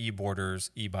riders, so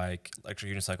e-boarders, e-bike,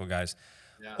 electric unicycle guys,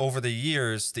 over the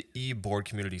years, the e-board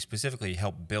community specifically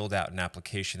helped build out an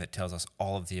application that tells us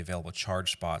all of the available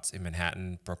charge spots in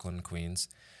Manhattan, Brooklyn, Queens.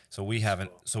 So we have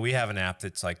an app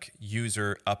that's like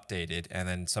user updated, and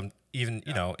then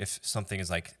if something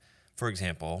is like, for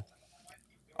example,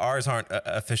 ours aren't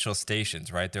official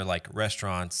stations, right? They're like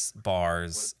restaurants,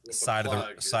 bars, side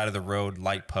of the road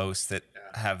light posts that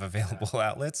have available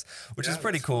outlets, which is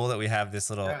pretty cool that we have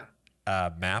this little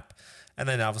map. And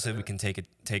then obviously we can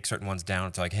take certain ones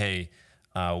down to like, hey,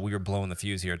 we were blowing the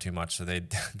fuse here too much, so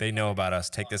they know about us.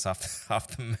 Take this off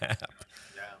the map.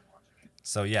 Yeah.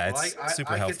 So it's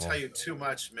super helpful. I could tell you too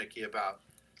much, Mickey, about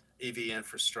EV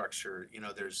infrastructure.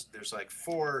 There's like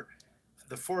 4.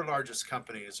 The 4 largest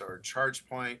companies are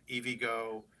ChargePoint,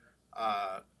 EVgo,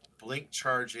 Blink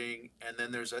Charging, and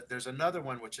then there's another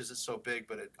one which isn't so big,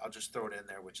 but I'll just throw it in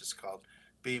there, which is called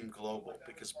Beam Global,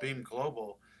 because Beam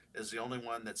Global is the only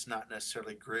one that's not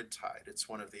necessarily grid tied. It's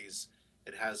one of these.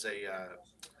 It has a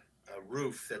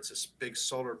roof that's a big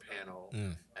solar panel,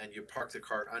 and you park the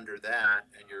car under that,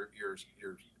 and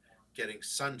getting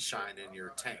sunshine in your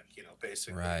tank,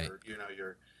 basically, Right.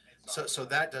 or, so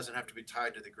that doesn't have to be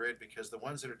tied to the grid, because the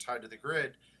ones that are tied to the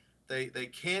grid, they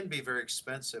can be very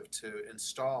expensive to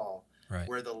install, Right.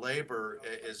 where the labor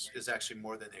is actually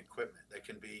more than the equipment. They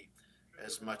can be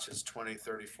as much as $20,000,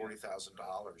 $30,000,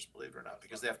 $40,000, believe it or not,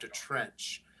 because they have to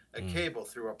trench a cable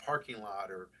through a parking lot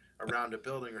or around a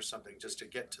building or something just to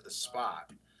get to the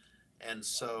spot. And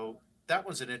so that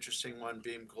one's an interesting one,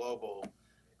 Beam Global.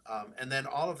 And then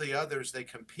all of the others, they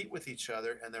compete with each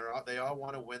other, and they all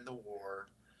want to win the war.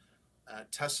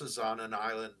 Tesla's on an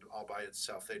island all by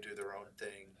itself. They do their own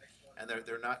thing, and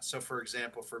they're not. So, for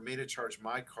example, for me to charge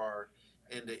my car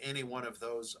into any one of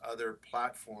those other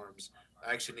platforms,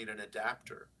 I actually need an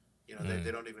adapter.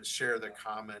 They don't even share the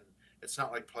common. It's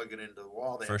not like plugging it into the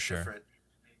wall. They have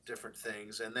different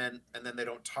things, and then they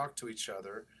don't talk to each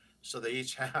other. So they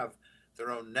each have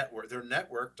their own network. They're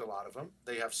networked, a lot of them.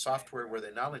 They have software where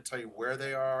they not only tell you where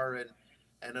they are,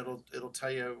 and it'll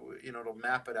tell you, it'll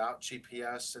map it out,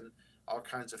 GPS and all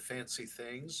kinds of fancy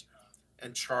things,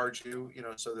 and charge you,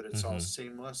 so that it's all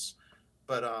seamless.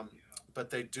 But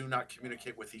they do not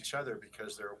communicate with each other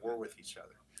because they're at war with each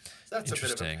other. So that's a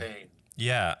bit of a pain.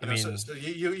 Yeah, so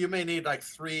you may need like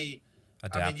 3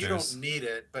 adapters. I mean, you don't need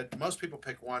it, but most people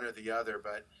pick one or the other.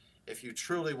 But if you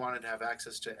truly wanted to have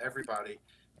access to everybody,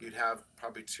 you'd have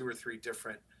probably 2 or 3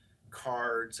 different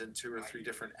cards and 2 or 3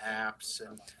 different apps,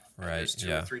 and there's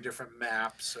 2 or 3 different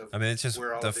maps of it's just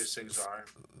where all of these things are.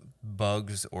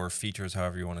 Bugs or features,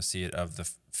 however you want to see it, of the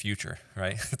future,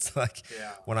 right? It's like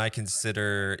when I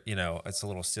consider, it's a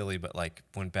little silly, but like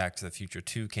when Back to the Future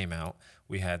 2 came out,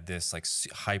 we had this like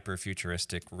hyper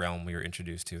futuristic realm we were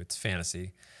introduced to. It's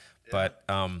fantasy, but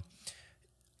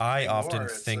I often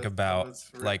think about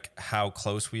like how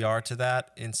close we are to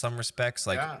that in some respects.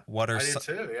 Like what are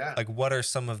what are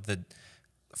some of the,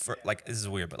 like, this is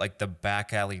weird, but like the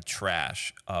back alley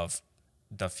trash of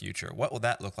the future, what will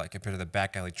that look like compared to the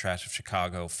back alley trash of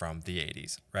Chicago from the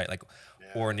 80s, right? Like,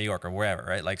 or New York or wherever,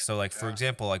 right? Like, so like, for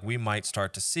example, like we might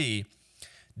start to see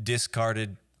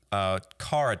discarded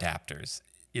car adapters,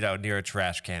 near a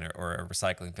trash can or a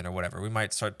recycling bin or whatever. We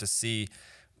might start to see,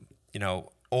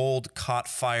 old caught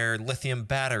fire lithium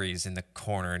batteries in the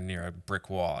corner near a brick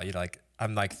wall.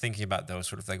 I'm like thinking about those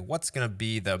sort of like, what's going to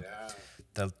be the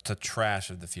trash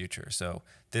of the future. So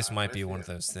this might be one of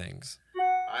those things.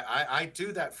 I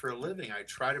do that for a living. I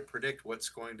try to predict what's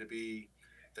going to be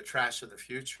the trash of the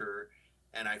future,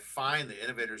 and I find the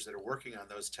innovators that are working on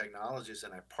those technologies,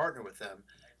 and I partner with them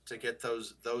to get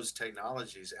those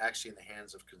technologies actually in the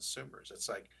hands of consumers. It's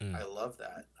like, I love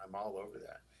that. I'm all over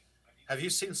that. Have you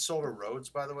seen solar roads,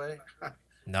 by the way?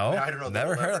 No, I don't know.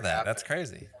 Never heard of that. Happen. That's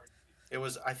crazy.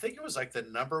 I think it was like the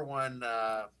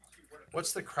 #1.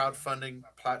 What's the crowdfunding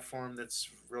platform that's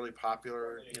really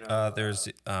popular? There's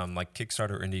like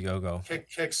Kickstarter, Indiegogo.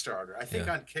 Kickstarter. I think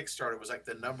on Kickstarter it was like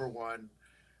the #1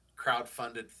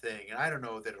 crowdfunded thing, and I don't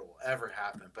know that it will ever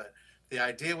happen. But the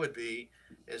idea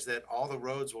is that all the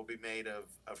roads will be made of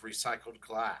recycled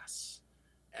glass,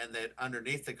 and that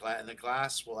underneath the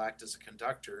glass will act as a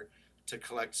conductor to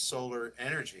collect solar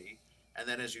energy, and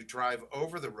then as you drive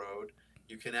over the road,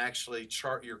 you can actually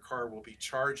your car will be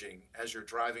charging as you're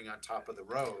driving on top of the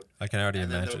road. I can already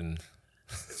imagine.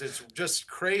 It's just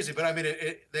crazy, but I mean,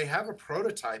 they have a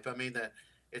prototype. I mean, that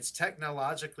it's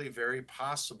technologically very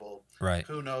possible. Right.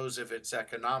 Who knows if it's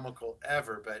economical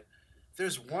ever? But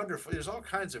there's all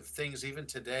kinds of things even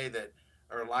today that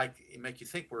are like make you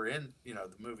think we're in the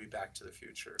movie Back to the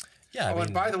Future. Yeah.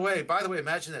 And by the way,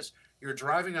 imagine this: you're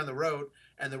driving on the road,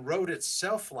 and the road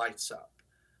itself lights up.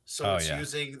 So it's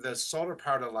using the solar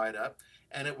power to light up,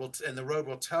 and the road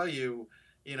will tell you,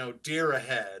 deer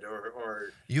ahead,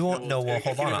 or you won't know. Well,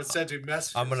 hold on. Send you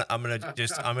messages.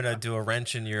 I'm gonna do a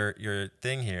wrench in your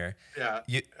thing here. Yeah.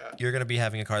 You're gonna be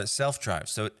having a car that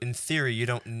self-drives. So in theory, you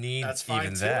don't need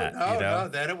even that. No,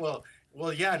 then it will.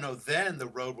 Well, then the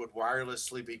road would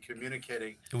wirelessly be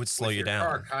communicating. It would slow with you your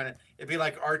down. Car, it'd be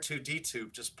like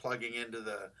R2D2 just plugging into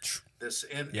this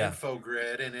info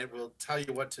grid, and it will tell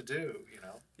you what to do.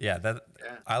 Yeah,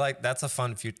 I like. That's a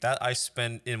fun future. That I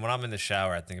spend when I'm in the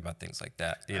shower. I think about things like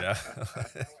that.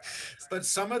 But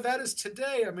some of that is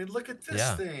today. I mean, look at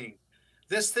this thing.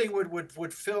 This thing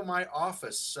would fill my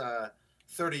office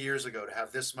 30 years ago to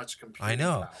have this much computing. I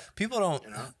know. Power. People don't.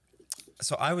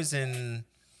 So I was in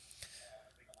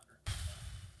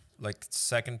like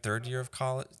second year of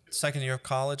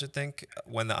college, I think,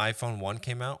 when the iPhone 1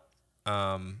 came out.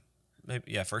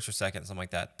 Maybe first or second, something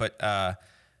like that. But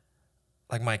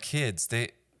like my kids,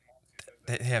 they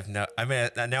have no. I mean,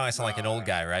 now I sound like an old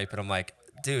guy, right? But I'm like,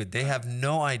 dude, they have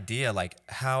no idea like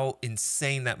how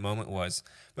insane that moment was.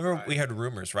 Remember, Right. we had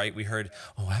rumors, right? We heard,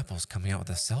 oh, Apple's coming out with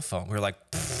a cell phone. We were like,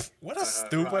 what a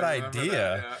stupid right, I remember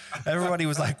idea. that, Everybody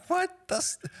was like, what?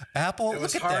 Apple? It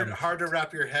was Look at them. hard to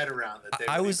wrap your head around that.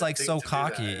 I was like so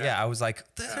cocky. That, yeah. I was like,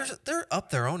 they're up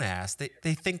their own ass. They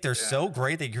think they're so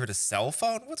great they give it a cell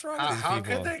phone. What's wrong with these how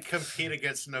people? could they compete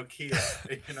against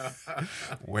Nokia? You know,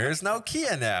 Where's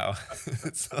Nokia now?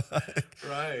 So, like,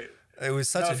 right. it was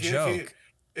such a joke.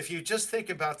 If you just think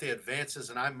about the advances,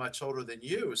 and I'm much older than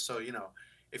you, so you know,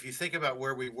 if you think about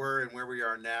where we were and where we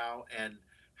are now, and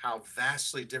how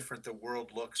vastly different the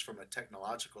world looks from a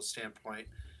technological standpoint,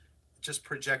 just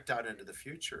project out into the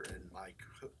future, and like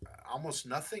almost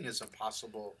nothing is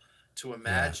impossible to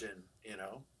imagine. You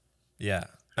know. Yeah,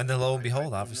 and then lo and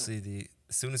behold, obviously,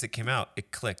 as soon as it came out,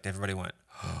 it clicked. Everybody went,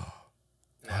 oh,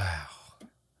 wow.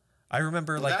 I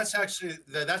remember that's actually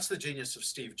that's the genius of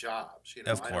Steve Jobs. You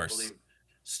know, of course. I don't believe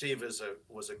Steve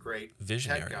was a great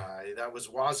visionary tech guy. That was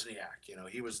Wozniak. You know,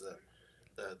 he was the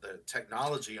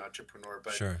technology entrepreneur.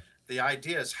 But the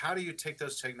idea is, how do you take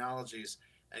those technologies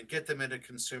and get them into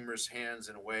consumers' hands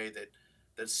in a way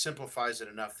that simplifies it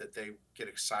enough that they get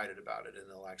excited about it and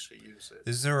they'll actually use it.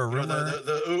 Is there a rumor?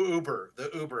 The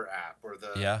Uber app, or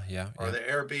the the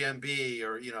Airbnb,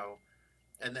 or you know,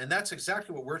 and that's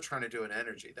exactly what we're trying to do in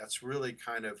energy. That's really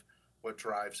kind of what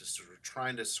drives us. We're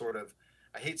trying to sort of,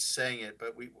 I hate saying it,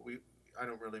 but I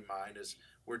don't really mind, is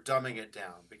we're dumbing it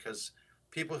down, because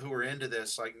people who are into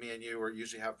this, like me and you, are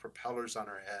usually have propellers on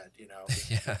our head. You know,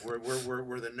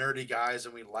 we're the nerdy guys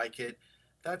and we like it.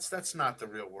 That's not the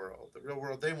real world. The real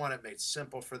world, they want it made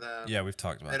simple for them. Yeah, we've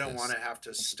talked about They don't this. want to have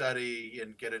to study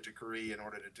and get a degree in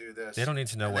order to do this. They don't need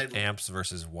to know what amps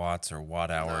versus watts or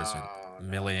watt hours or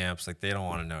milliamps. Like, they don't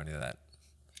want to know any of that.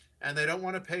 And they don't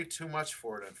want to pay too much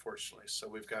for it, unfortunately. So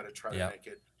we've got to try to make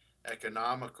it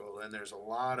economical. And there's a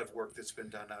lot of work that's been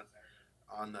done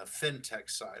on the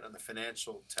fintech side, on the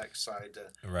financial tech side,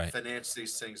 to finance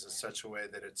these things in such a way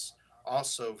that it's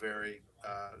also very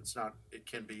it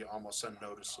can be almost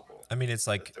unnoticeable. I mean, it's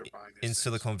like in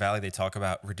Silicon Valley, they talk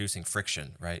about reducing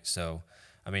friction, right? So,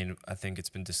 I mean, I think it's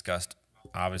been discussed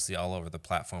obviously all over the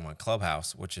platform on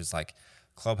Clubhouse, which is like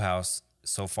Clubhouse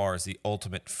so far is the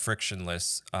ultimate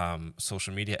frictionless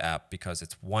social media app, because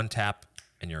it's one tap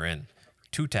and you're in,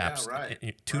 two taps,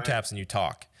 taps and you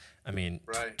talk. I mean,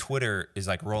 Twitter is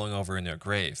like rolling over in their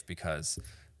grave, because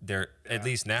they're at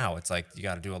least now it's like you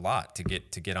got to do a lot to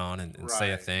get on and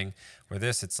say a thing. Where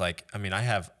this, it's like, I mean, I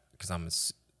have,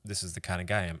 because this is the kind of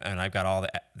guy I am, and I've got all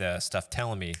the stuff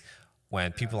telling me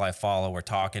when people I follow are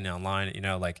talking online. You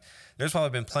know, like there's probably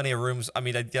been plenty of rooms. I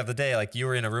mean, the other day, like you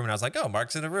were in a room and I was like, oh,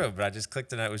 Mark's in a room, but I just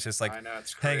clicked and it was just like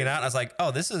hanging out. And I was like,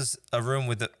 oh, this is a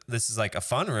room this is like a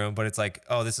fun room, but it's like,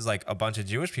 oh, this is like a bunch of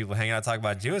Jewish people hanging out talking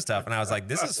about Jewish stuff. And I was like,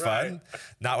 this is fun.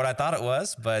 Not what I thought it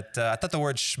was, but I thought the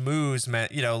word schmooze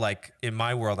meant, you know, like in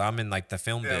my world, I'm in like the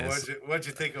film biz. What'd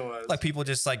you think it was? Like people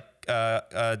just like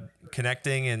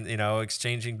connecting and, you know,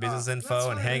 exchanging business info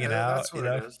and hanging out. That's what you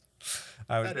know? it is.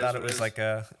 I thought it was like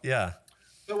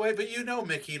But you know,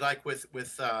 Mickey, like with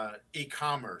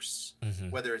e-commerce,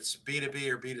 whether it's B2B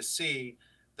or B2C,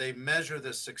 they measure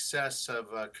the success of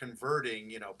converting,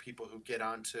 you know, people who get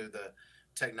onto the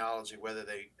technology, whether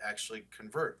they actually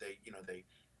convert.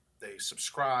 They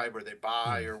subscribe or they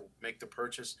buy or make the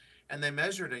purchase, and they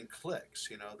measure it in clicks.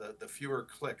 You know, the fewer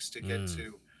clicks to get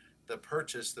to the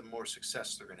purchase, the more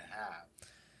success they're going to have.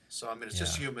 So, I mean, it's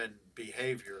just human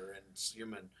behavior and it's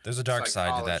human. There's a dark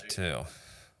side to that too,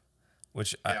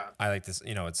 which I like this,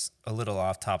 you know, it's a little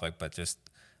off topic, but just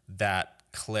that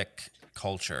click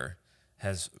culture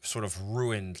has sort of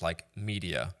ruined like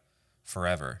media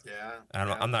forever. Yeah.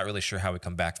 I'm not really sure how we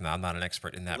come back from that. I'm not an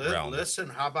expert in that realm. Listen,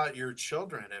 how about your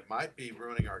children? It might be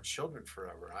ruining our children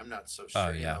forever. I'm not so sure. Oh,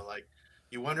 yeah. You know, like,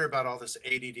 you wonder about all this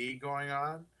ADD going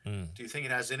on. Do you think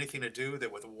it has anything to do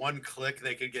that with one click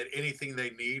they could get anything they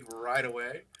need right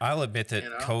away? I'll admit that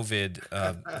COVID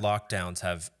lockdowns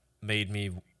have made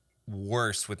me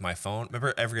worse with my phone.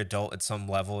 Remember, every adult at some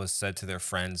level has said to their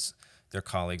friends, their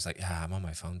colleagues, like, yeah, I'm on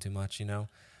my phone too much, you know?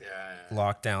 Yeah.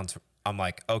 Lockdowns, I'm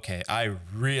like, okay, I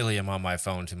really am on my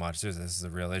phone too much. This is a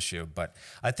real issue. But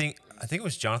I think it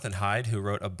was Jonathan Hyde who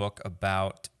wrote a book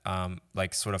about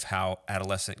like sort of how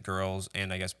adolescent girls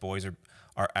and I guess boys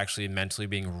are actually mentally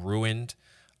being ruined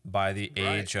by the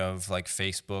age of like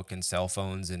Facebook and cell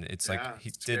phones. And it's like he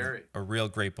did a real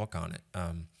great book on it.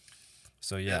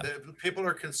 So people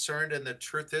are concerned, and the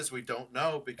truth is we don't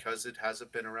know because it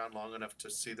hasn't been around long enough to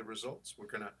see the results. We're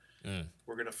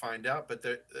gonna find out. But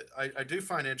I do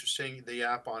find interesting the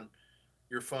app on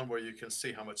your phone where you can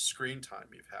see how much screen time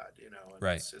you've had, you know, and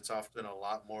Right. it's often a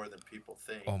lot more than people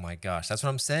think. Oh my gosh, that's what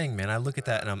I'm saying, man. I look at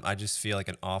that and I just feel like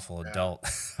an awful Yeah. adult.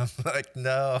 I'm like,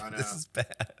 no, I this know. is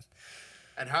bad.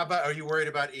 And how about, are you worried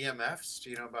about EMFs? Do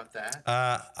you know about that?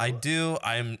 I do.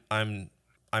 I'm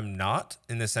not,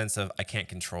 in the sense of I can't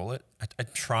control it. I'm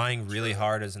trying really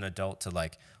hard as an adult to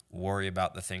like worry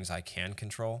about the things I can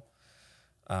control.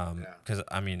 Because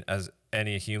I mean, as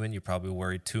any human, you probably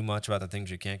worry too much about the things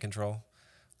you can't control.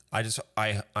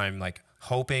 I'm like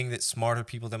hoping that smarter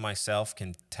people than myself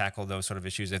can tackle those sort of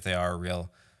issues if they are a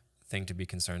real thing to be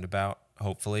concerned about.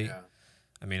 Hopefully. Yeah.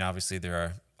 I mean, obviously there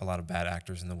are a lot of bad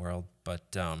actors in the world,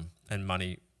 but and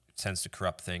money tends to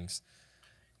corrupt things.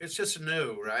 It's just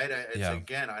new, right? Yeah.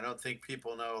 Again, I don't think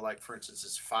people know, like, for instance,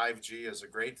 is 5G is a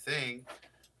great thing,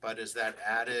 but is that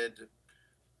added,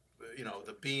 you know,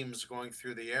 the beams going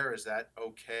through the air, is that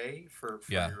okay for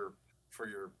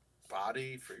your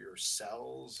body, for your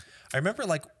cells? I remember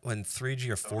like when 3G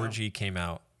or 4G came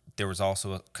out, there was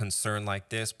also a concern like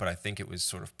this, but I think it was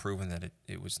sort of proven that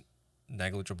it was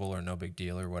negligible or no big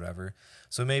deal or whatever.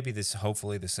 So maybe this,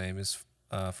 hopefully the same is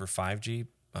for 5G.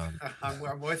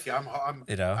 I'm with you.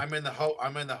 You know? I'm in the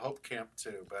hope camp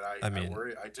too, but I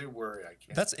worry. I do worry. I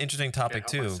can't. That's an interesting topic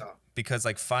can't help too, myself. because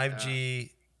like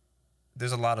 5G,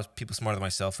 there's a lot of people smarter than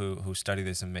myself who study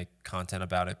this and make content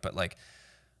about it. But like,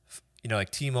 you know,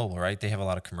 like T-Mobile, right? They have a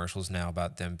lot of commercials now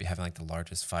about them having like the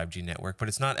largest 5G network, but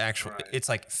it's not actual. Right. It's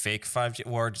like fake 5G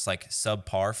or just like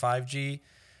subpar 5G.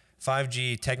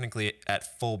 5G technically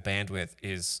at full bandwidth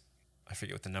is, I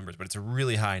forget what the numbers, but it's a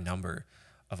really high number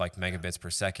of like megabits per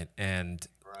second and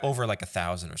over like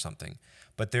 1,000 or something.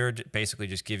 But they're basically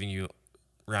just giving you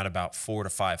around about 400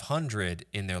 to 500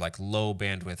 in their like low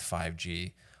bandwidth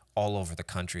 5G all over the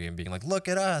country and being like, look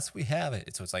at us, we have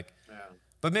it. So it's like,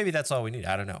 but maybe that's all we need.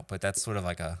 I don't know. But that's sort of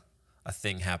like a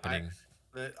thing happening.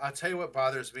 I'll tell you what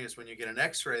bothers me is when you get an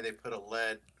X-ray, they put a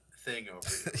lead thing over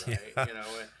you, right? You know,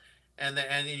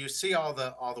 and you see all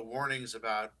the warnings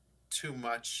about too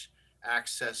much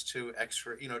access to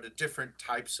X-ray, you know, to different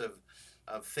types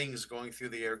of things going through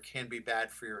the air can be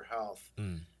bad for your health.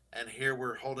 And here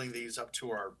we're holding these up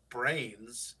to our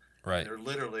brains. Right. They're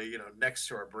literally, you know, next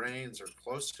to our brains or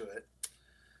close to it.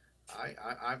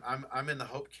 I'm in the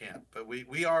hope camp, but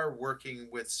we are working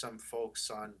with some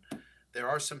folks on. There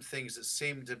are some things that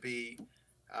seem to be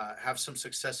have some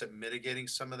success at mitigating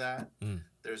some of that.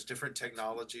 There's different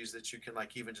technologies that you can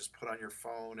like even just put on your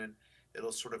phone and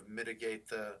it'll sort of mitigate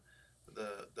the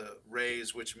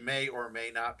rays, which may or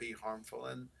may not be harmful.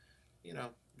 And you know,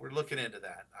 we're looking into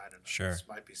that. I don't know. Sure. This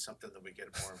might be something that we get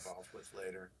more involved with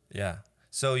later. Yeah.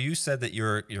 So you said that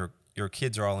your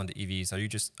kids are all into EVs.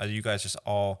 Are you guys just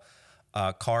all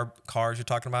cars you're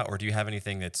talking about, or do you have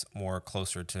anything that's more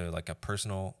closer to like a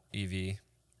personal EV?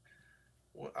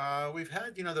 We've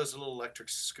had, you know, those little electric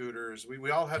scooters.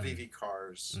 We all have EV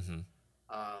cars.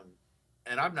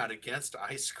 And I'm not against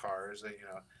ICE cars. You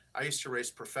know, I used to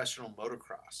race professional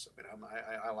motocross. I mean,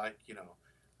 I like, you know,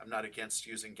 I'm not against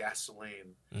using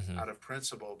gasoline out of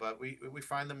principle, but we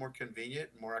find them more convenient,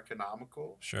 more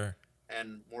economical. Sure.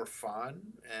 And more fun,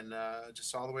 and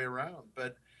just all the way around.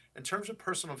 But in terms of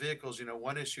personal vehicles, you know,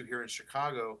 one issue here in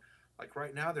Chicago, like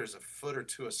right now, there's a foot or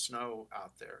two of snow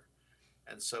out there,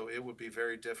 and so it would be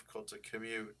very difficult to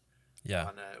commute. Yeah.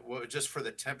 Just for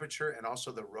the temperature and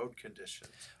also the road conditions.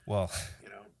 Well, you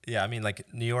know. Yeah, I mean,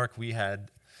 like New York, we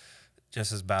had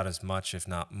just about as much, if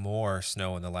not more,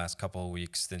 snow in the last couple of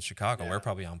weeks than Chicago. We're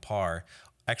probably on par.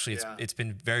 Actually, it's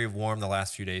been very warm the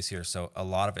last few days here, so a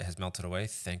lot of it has melted away,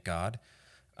 thank God.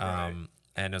 And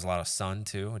there's a lot of sun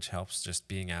too, which helps, just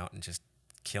being out and just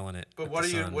killing it. But what do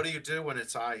you do when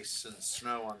it's ice and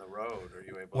snow on the road? Are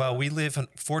you able? Well, we live.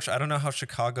 Unfortunately, I don't know how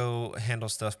Chicago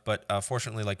handles stuff, but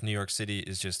fortunately, like New York City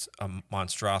is just a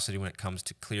monstrosity when it comes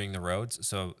to clearing the roads.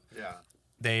 So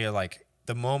they are like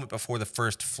the moment before the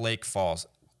first flake falls.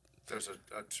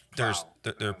 There's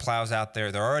there are plows out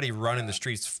there. They're already running the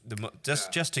streets.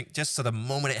 Just so the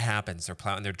moment it happens, they're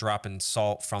plowing. They're dropping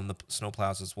salt from the snow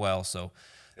plows as well. So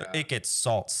it gets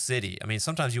salt city. I mean,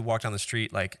 sometimes you walk down the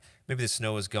street, like maybe the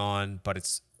snow is gone, but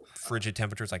it's frigid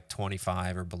temperatures like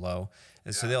 25 or below,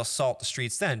 and so they'll salt the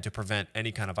streets then to prevent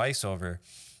any kind of ice over.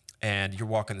 And you're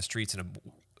walking the streets and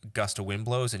a gust of wind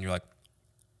blows, and you're like,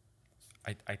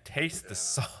 I taste the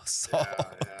salt.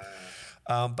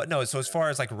 But no, so as far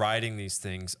as like riding these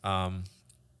things,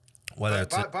 whether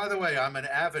by the way, I'm an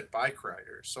avid bike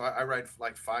rider, so I ride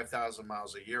like 5,000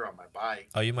 miles a year on my bike.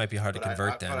 Oh, you might be hard to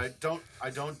convert then. But I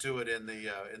don't do it in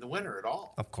the winter at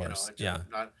all. Of course, you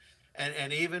know,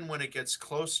 and even when it gets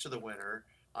close to the winter,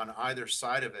 on either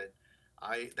side of it,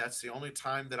 that's the only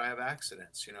time that I have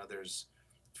accidents. You know, there's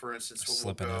for instance,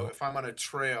 Slipping we'll go out. if I'm on a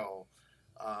trail,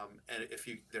 and if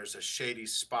there's a shady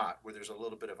spot where there's a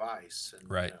little bit of ice, and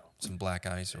Right. Some black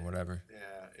ice or whatever.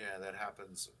 yeah, that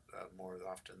happens more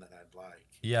often than I'd like.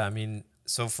 Yeah, I mean,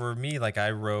 so for me, like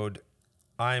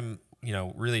I'm,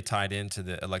 really tied into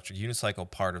the electric unicycle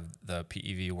part of the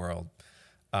PEV world.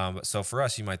 So for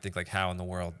us, you might think like, how in the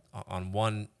world on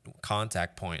one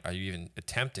contact point are you even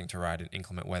attempting to ride in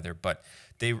inclement weather? But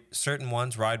certain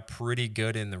ones ride pretty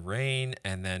good in the rain,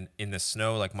 and then in the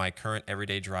snow. Like my current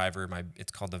everyday driver,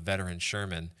 it's called the Veteran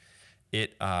Sherman.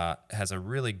 It has a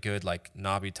really good like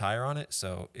knobby tire on it,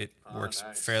 so it works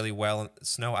nice. fairly well in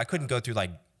snow. I couldn't go through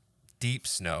like deep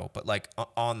snow, but like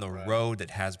on the road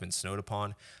that has been snowed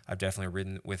upon, I've definitely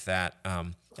ridden with that.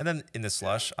 And then in the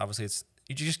slush, obviously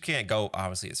you just can't go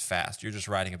obviously as fast. You're just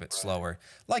riding a bit slower,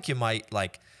 like you might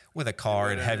like with a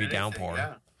car in heavy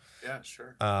downpour. Yeah,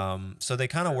 sure. So they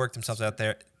kind of work themselves out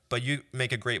there. But you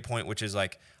make a great point, which is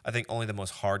like, I think only the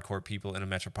most hardcore people in a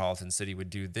metropolitan city would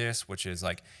do this, which is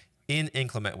like in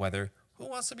inclement weather, who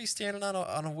wants to be standing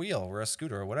on a wheel or a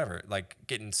scooter or whatever, like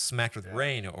getting smacked with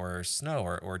rain or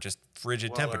snow or just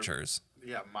frigid temperatures.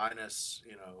 Minus,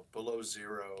 below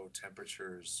zero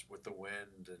temperatures with the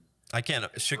wind. And I can't.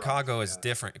 Chicago is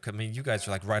different. I mean, you guys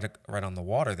are like right on the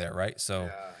water there, right? So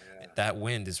that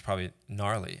wind is probably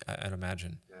gnarly, I'd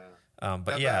imagine.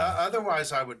 But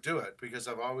otherwise, I would do it because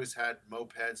I've always had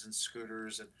mopeds and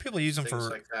scooters and people use them things for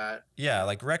like that. Yeah,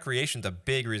 like recreation's a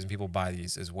big reason people buy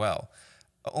these as well.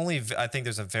 I think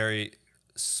there's a very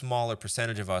smaller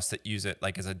percentage of us that use it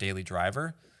like as a daily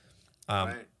driver.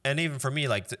 And even for me,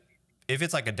 like if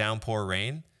it's like a downpour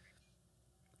rain,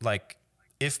 like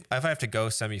if I have to go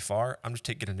semi far, I'm just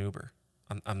taking an Uber.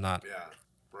 I'm not. Yeah.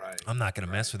 Right. I'm not going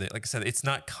to mess with it. Like I said, it's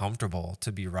not comfortable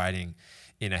to be riding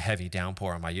in a heavy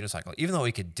downpour on my unicycle. Even though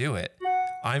we could do it,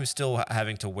 I'm still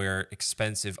having to wear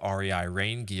expensive REI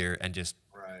rain gear and just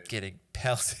getting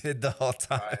pelted the whole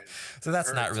time. Right. So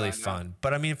that's not really fun.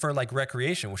 But I mean, for like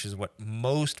recreation, which is what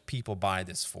most people buy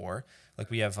this for, like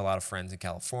we have a lot of friends in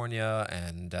California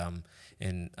and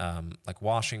in like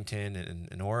Washington and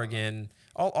in Oregon,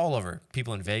 all over.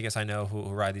 People in Vegas I know who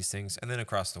ride these things, and then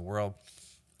across the world.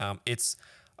 It's,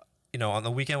 on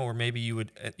the weekend where maybe you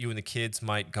and the kids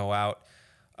might go out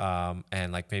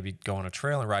and like maybe go on a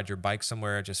trail and ride your bike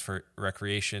somewhere just for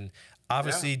recreation.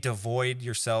 Obviously, devoid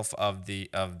yourself of the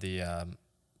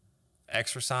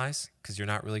exercise because you're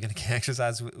not really going to get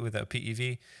exercise with a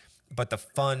PEV. But the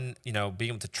fun, being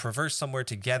able to traverse somewhere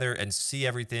together and see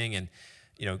everything and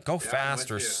go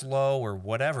fast or slow or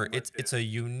whatever. It's a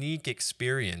unique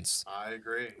experience. I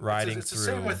agree. Riding it's through. The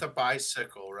same with a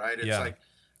bicycle, right? It's like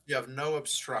you have no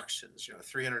obstructions.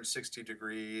 360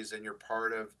 degrees, and you're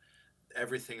part of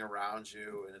everything around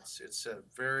you, and it's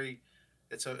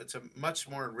a much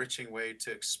more enriching way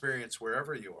to experience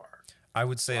wherever you are. I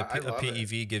would say a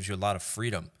PEV gives you a lot of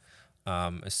freedom,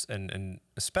 and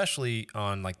especially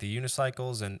on like the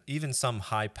unicycles and even some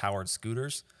high-powered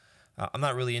scooters. I'm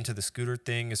not really into the scooter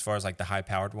thing as far as like the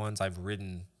high-powered ones. I've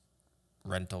ridden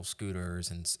rental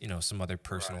scooters and some other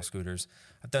personal scooters.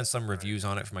 I've done some reviews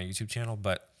on it for my YouTube channel,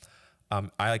 but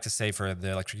I like to say for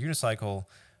the electric unicycle,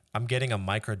 I'm getting a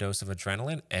microdose of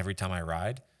adrenaline every time I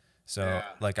ride. So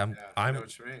like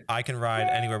I can ride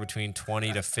anywhere between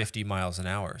 20 to 50 miles an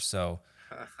hour. So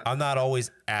I'm not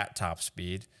always at top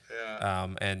speed.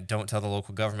 And don't tell the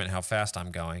local government how fast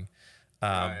I'm going.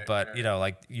 But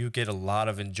like you get a lot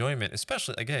of enjoyment,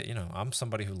 especially again, I'm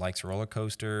somebody who likes roller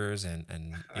coasters and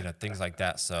things like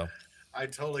that. So I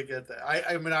totally get that.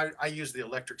 I use the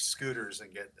electric scooters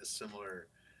and get a similar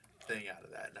thing out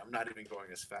of that. And I'm not even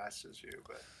going as fast as you,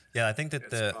 but yeah, I think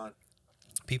that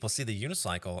people see the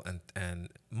unicycle and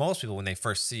most people when they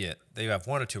first see it, they have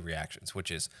one or two reactions,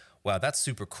 which is, wow, that's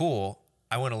super cool.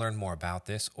 I want to learn more about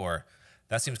this, or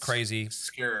that seems crazy.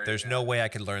 Scary. There's no way I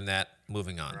could learn that.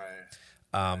 Moving on.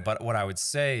 But what I would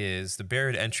say is the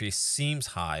barrier to entry seems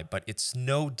high, but it's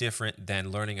no different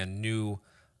than learning a new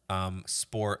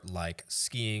sport like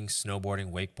skiing,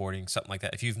 snowboarding, wakeboarding, something like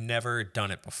that. If you've never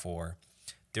done it before,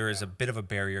 there is a bit of a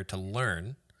barrier to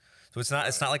learn. So it's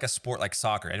not like a sport like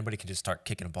soccer. Anybody can just start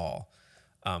kicking a ball.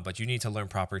 But you need to learn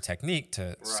proper technique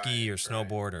to ski or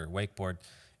snowboard or wakeboard.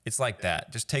 It's like that.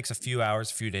 It just takes a few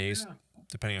hours, a few days,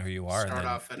 depending on who you are. Start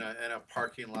off in a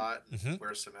parking lot and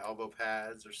wear some elbow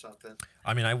pads or something.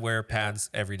 I mean, I wear pads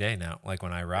every day now, like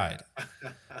when I ride.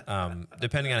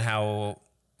 Depending on how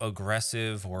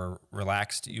aggressive or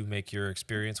relaxed you make your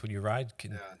experience when you ride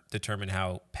can determine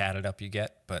how padded up you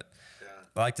get. But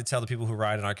I like to tell the people who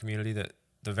ride in our community that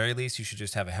the very least you should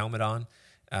just have a helmet on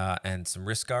and some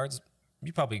wrist guards.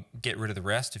 You probably get rid of the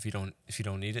rest if you don't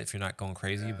need it, if you're not going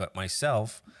crazy. But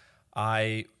myself,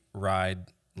 I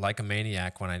ride like a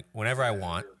maniac whenever I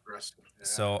want. Yeah.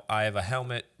 So I have a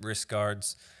helmet, wrist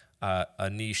guards, a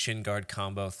knee shin guard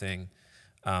combo thing,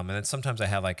 and then sometimes I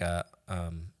have like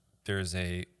there's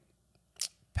a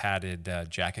padded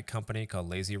jacket company called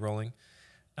Lazy Rolling.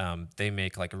 They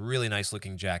make like a really nice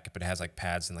looking jacket, but it has like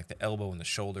pads in like the elbow and the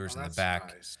shoulders and the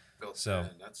back. Nice. Built So in.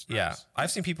 That's nice. yeah,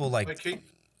 I've seen people like. Wait,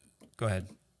 go ahead.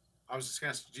 I was just gonna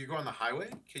ask, do you go on the highway?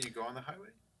 Can you go on the highway?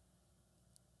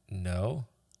 No.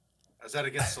 Is that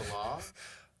against the law? Is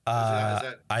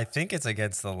that, I think it's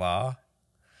against the law.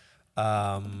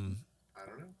 I don't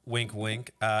know. Wink,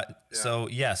 wink. So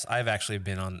yes, I've actually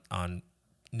been on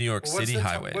New York City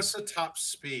highways. What's the top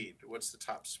speed? What's the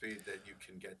top speed that you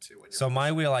can get to? When you're So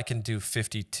my wheel, I can do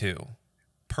 52.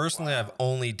 Personally, I've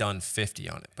only done 50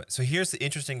 on it. But so here's the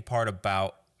interesting part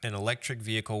about an electric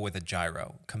vehicle with a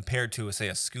gyro compared to, say,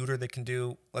 a scooter that can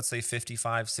do, let's say,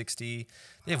 55, 60.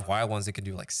 They have wild ones that can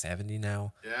do like 70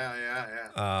 now.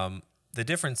 Yeah. The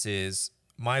difference is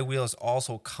my wheel is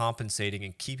also compensating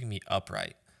and keeping me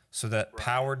upright, so that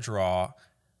power draw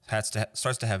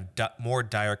starts to have more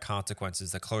dire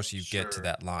consequences the closer you get to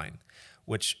that line,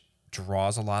 which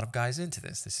draws a lot of guys into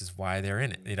this. This is why they're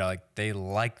in it. You know, like they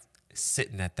like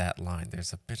sitting at that line.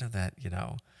 There's a bit of that, you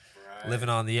know, living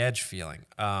on the edge feeling.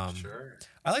 I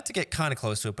like to get kind of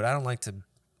close to it, but I don't like to,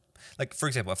 like, for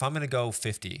example, if I'm going to go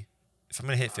 50, if I'm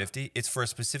going to hit 50, it's for a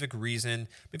specific reason.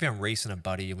 Maybe I'm racing a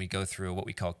buddy and we go through what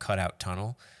we call cutout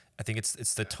tunnel. I think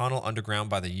it's the tunnel underground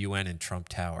by the UN and Trump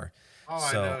Tower. Oh,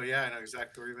 so, I know. Yeah, I know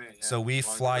exactly what you mean. Yeah. So we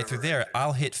fly through there.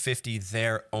 I'll hit 50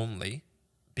 there only,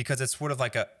 because it's sort of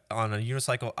like on a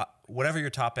unicycle, whatever your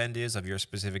top end is of your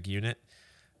specific unit,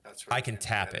 I can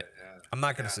tap it. Yeah. I'm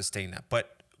not going to sustain that.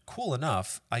 But cool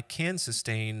enough, I can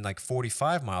sustain like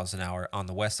 45 miles an hour on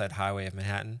the West Side Highway of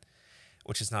Manhattan,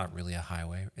 which is not really a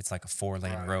highway. It's like a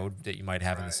 4-lane road that you might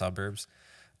have in the suburbs.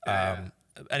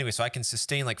 Anyway, so I can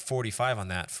sustain like 45 on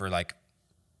that for like,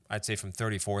 I'd say from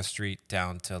 34th Street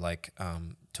down to like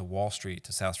to Wall Street,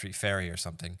 to South Street Ferry or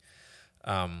something.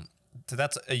 So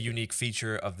that's a unique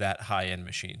feature of that high-end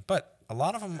machine. But a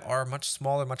lot of them are much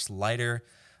smaller, much lighter,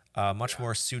 much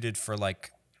more suited for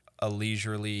like a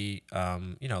leisurely,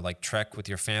 you know, like trek with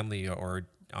your family or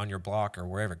on your block or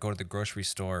wherever. Go to the grocery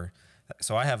store.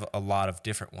 So I have a lot of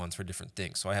different ones for different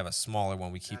things. So I have a smaller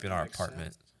one we keep in our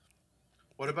apartment. Sense.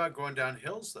 What about going down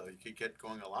hills, though? You could get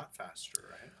going a lot faster,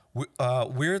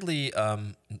 right? Weirdly,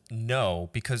 no,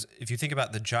 because if you think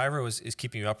about the gyro is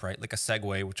keeping you upright, like a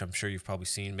Segway, which I'm sure you've probably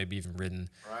seen, maybe even ridden.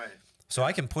 Right. So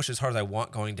I can push as hard as I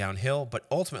want going downhill, but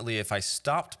ultimately, if I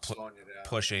stopped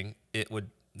pushing, it would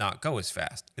not go as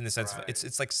fast. In the sense of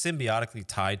it's like symbiotically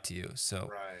tied to you.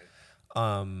 So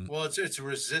well, it's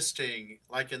resisting,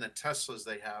 like in the Teslas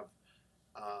they have.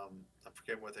 I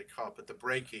forget what they call it, but the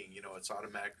braking, you know, it's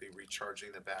automatically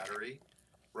recharging the battery.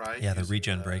 Right. Yeah, the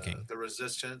regen braking. The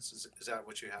resistance is that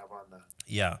what you have on the?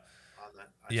 Yeah. On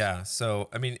the. Yeah. So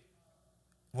I mean,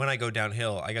 when I go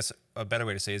downhill, I guess a better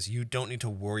way to say is you don't need to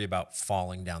worry about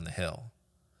falling down the hill.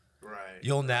 Right.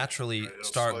 You'll naturally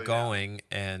start going,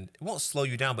 and it won't slow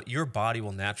you down, but your body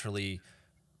will naturally,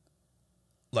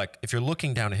 like if you're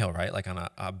looking down a hill, right, like on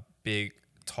a big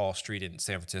tall street in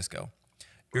San Francisco,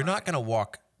 you're not going to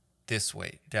walk this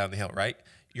way down the hill, right?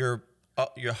 Your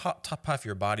top half of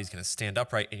your body is going to stand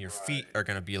upright, and your feet are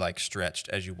going to be like stretched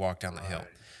as you walk down the hill.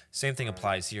 Same thing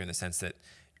applies here in the sense that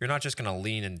you're not just going to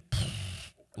lean and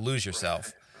lose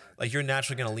yourself. Like you're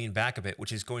naturally going to lean back a bit,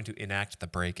 which is going to enact the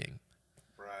braking.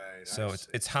 Right. So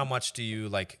it's how much do you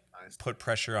like put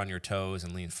pressure on your toes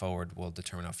and lean forward will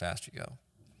determine how fast you go.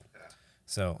 Yeah.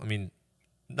 So, I mean,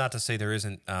 not to say there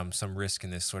isn't some risk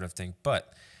in this sort of thing,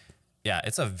 but yeah,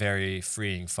 it's a very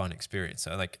freeing, fun experience.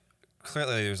 So like,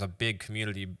 clearly there's a big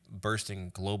community bursting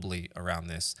globally around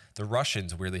this. The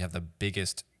Russians weirdly have the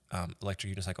biggest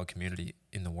electric unicycle community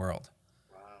in the world.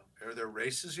 Wow. Are there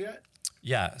races yet?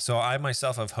 Yeah. So I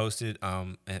myself have hosted,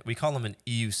 we call them an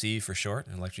EUC for short,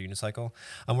 an electric unicycle.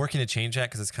 I'm working to change that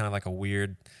because it's kind of like a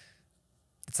weird,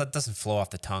 it doesn't flow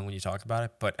off the tongue when you talk about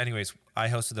it. But anyways, I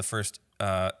hosted the first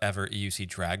ever EUC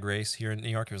drag race here in New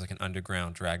York. It was like an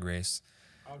underground drag race.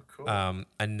 Oh, cool.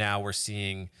 And now we're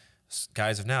seeing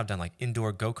guys have now done like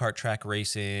indoor go-kart track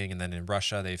racing. And then in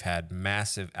Russia, they've had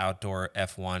massive outdoor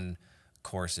F1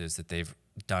 courses that they've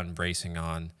done racing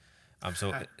on.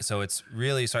 So it's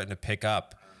really starting to pick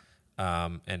up.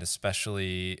 And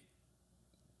especially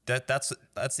that's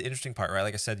the interesting part, right?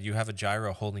 Like I said, you have a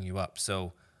gyro holding you up.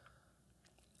 So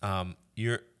when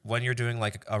you're doing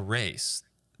like a race,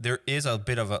 there is a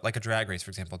bit of like a drag race,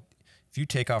 for example. If you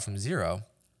take off from zero,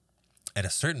 at a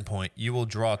certain point, you will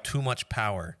draw too much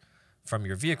power from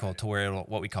your vehicle to where it'll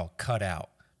what we call cut out,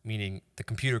 meaning the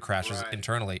computer crashes Right.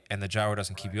 internally and the gyro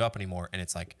doesn't keep you up anymore, and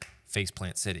it's like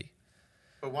faceplant city.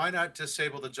 But why not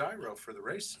disable the gyro for the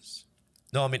races?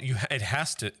 No, I mean it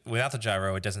has to. Without the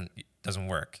gyro, it doesn't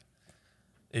work.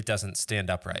 It doesn't stand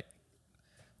upright.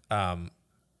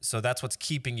 So that's what's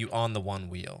keeping you on the one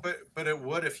wheel. But it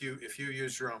would if you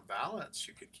use your own balance,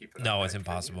 you could keep it. No, upright, it's couldn't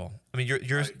impossible. I mean,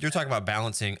 you're talking about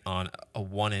balancing on a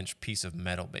 1-inch piece of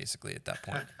metal, basically. At that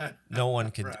point, no one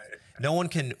can Right. no one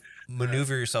can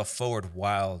maneuver yourself forward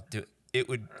while it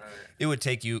would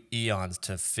take you eons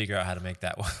to figure out how to make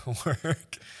that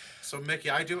work. So Mickey,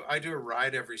 I do a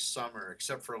ride every summer,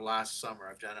 except for last summer.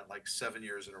 I've done it like 7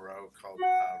 years in a row, called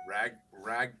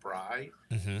Ragbri.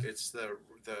 Mm-hmm. It's the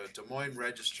Des Moines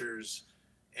Register's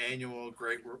annual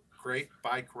great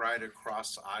bike ride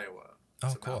across Iowa.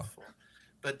 It's Oh, cool. mouthful.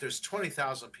 But there's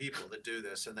 20,000 people that do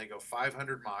this, and they go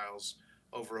 500 miles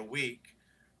over a week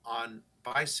on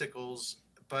bicycles,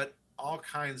 but all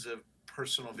kinds of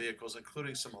personal vehicles,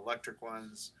 including some electric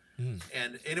ones.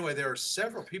 And anyway, there are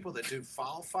several people that do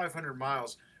all 500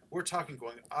 miles. We're talking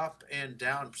going up and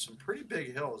down some pretty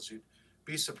big hills. You'd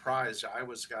be surprised.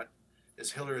 Iowa's got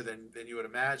is hillier than you would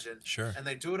imagine. Sure. And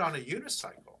they do it on a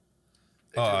unicycle.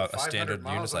 They do Oh, it a 500 standard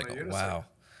miles on a unicycle. Wow,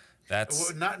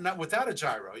 that's Well, not without a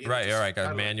gyro. You know, right. just All right, got a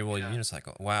pedal. manual Yeah.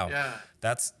 unicycle. Wow, Yeah.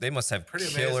 they must have Pretty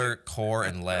killer amazing. core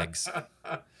and legs.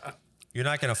 You're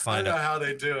not gonna I find don't know how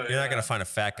they do it. you're not gonna find a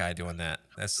fat guy doing that.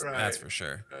 That's Right. for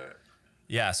sure.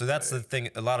 Yeah, so that's the thing.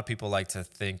 A lot of people like to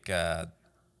think.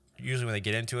 Usually, when they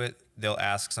get into it, they'll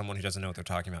ask someone who doesn't know what they're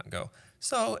talking about and go,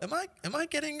 "So, am I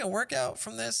getting a workout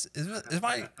from this? Is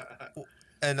my?"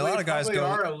 And a lot of guys probably go,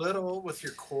 are a little with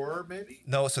your core, maybe.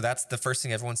 "No." So that's the first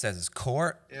thing everyone says is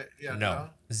core. Yeah,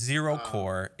 No, zero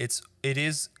core. It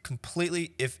is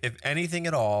completely. If anything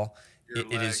at all, Your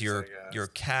it is legs, your I guess. your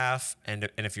calf, and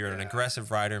if you're an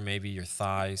aggressive rider, maybe your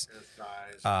thighs, Your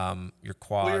thighs. your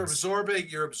Well, quads.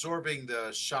 you're absorbing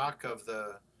the shock of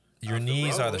the. Your of the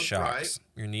knees are the road, shocks. right?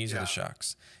 Your knees are Yeah. the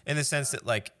shocks. In the sense that,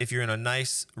 like, if you're in a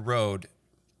nice road,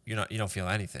 you don't feel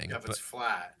anything. Yeah, if but it's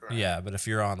flat. Right? yeah, but if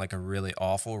you're on like a really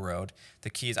awful road, the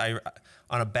key is on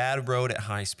a bad road at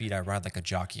high speed, I ride like a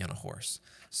jockey on a horse.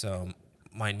 So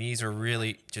my knees are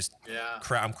really just Yeah.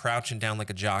 I'm crouching down like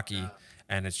a jockey,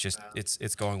 and it's just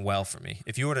it's going well for me.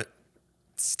 If you were to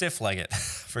stiff leg it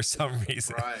for some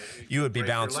reason, Right. you would be Break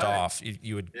your bounced leg. off.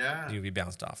 You would Yeah. be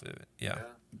bounced off of it. Yeah.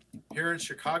 Here in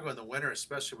Chicago in the winter,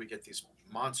 especially, we get these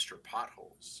monster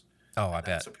potholes. Oh, I And bet.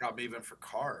 that's a problem even for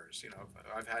cars. You know,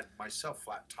 I've had myself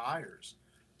flat tires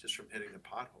just from hitting the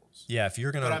potholes. Yeah, if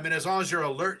you're gonna. But I mean, as long as you're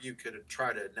alert, you could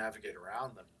try to navigate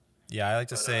around them. Yeah, I like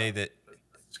to But, say that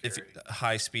it's if scary.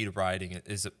 high speed riding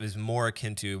is more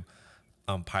akin to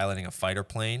piloting a fighter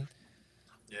plane.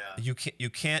 Yeah. You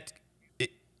can't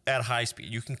at high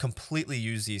speed. You can completely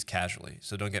use these casually.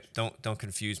 So don't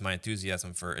confuse my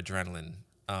enthusiasm for adrenaline.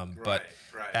 But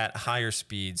right. at higher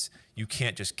speeds, you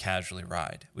can't just casually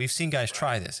ride. We've seen guys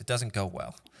try this. It doesn't go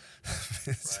well.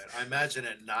 Right. I imagine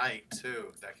at night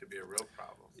too, that could be a real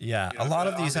problem. Yeah, You know, a lot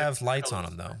of on these the have lights on adrenaline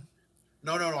them though. side.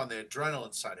 No, on the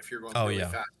adrenaline side. If you're going Oh, really yeah.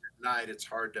 fast at night, it's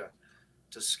hard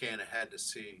to scan ahead to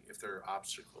see if there are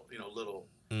obstacles. You know, little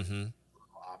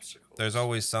obstacles. There's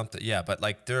always something. Yeah, but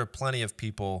like there are plenty of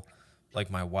people, like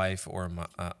my wife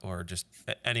or just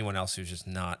anyone else who's just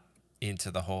not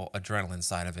into the whole adrenaline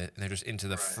side of it, and they're just into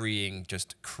the freeing,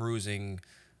 just cruising,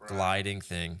 gliding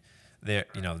thing. They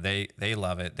they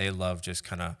love it. They love just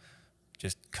kind of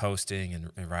just coasting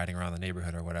and riding around the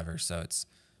neighborhood or whatever. So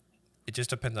it just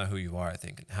depends on who you are, I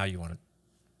think, and how you want to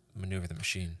maneuver the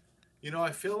machine. You know,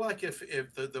 I feel like if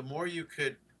the more you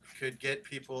could get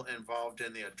people involved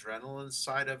in the adrenaline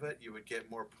side of it, you would get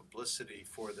more publicity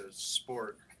for the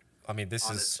sport I mean, this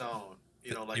on is its own.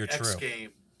 You know, like you're X true. Game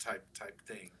type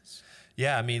things.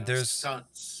 yeah. I mean, You know, there's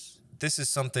stunts. this is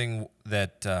something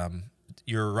that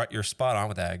you're right. You're spot on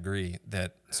with that. I agree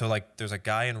that. So like, there's a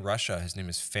guy in Russia. His name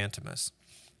is Phantomus,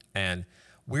 and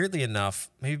weirdly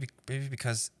enough, maybe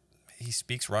because he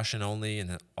speaks Russian only,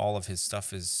 and all of his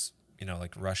stuff is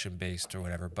like Russian based or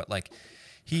whatever. But like,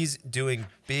 he's doing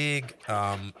big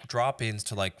drop-ins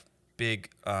to like big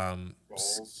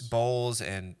bowls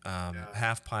and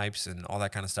half pipes and all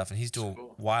that kind of stuff, and he's doing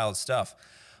wild stuff.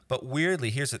 But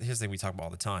weirdly, here's the thing we talk about all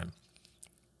the time.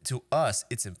 To us,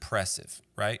 it's impressive,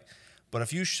 right? But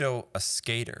if you show a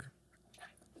skater,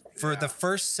 for the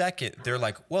first second, they're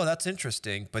like, "Whoa, that's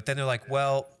interesting," but then they're like,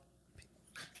 "Well,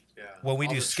 when we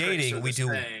All do the tricks skating, are we the do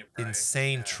same, right?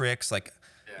 insane Yeah. tricks like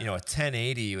a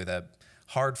 1080 with a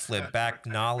hard flip back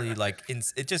nollie. Like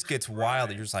it just gets wild.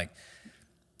 And you're just like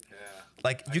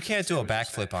you can't do a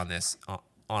backflip on this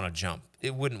on a jump.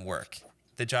 It wouldn't work.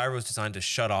 The gyro is designed to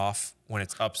shut off when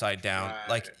it's upside down. Right,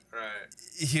 Like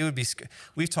he would be.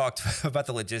 We've talked about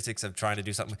the logistics of trying to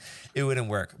do something. It wouldn't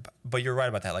work. But you're right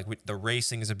about that. Like the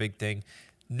racing is a big thing.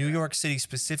 New York City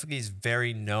specifically is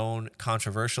very known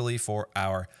controversially for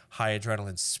our high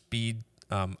adrenaline speed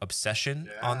obsession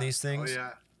on these things.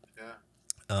 Oh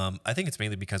yeah. I think it's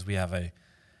mainly because we have a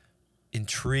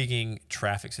intriguing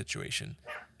traffic situation.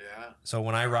 Yeah. So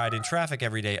when I ride in traffic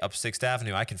every day up 6th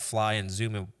Avenue, I can fly and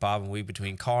zoom and bob and weave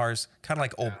between cars, kind of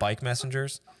like old bike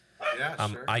messengers. Yeah,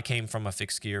 sure. I came from a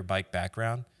fixed gear bike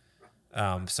background.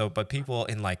 But people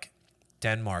in like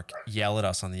Denmark yell at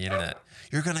us on the internet,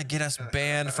 "You're going to get us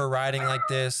banned for riding like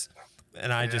this."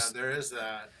 And I just there is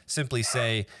that. simply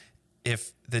say,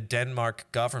 if the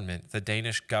the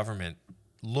Danish government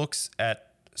looks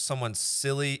at someone's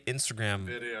silly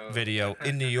Instagram video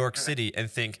in New York City and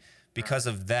think because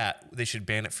of that they should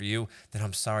ban it for you, then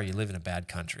I'm sorry, you live in a bad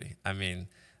country. I mean,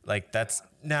 like that's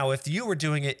now if you were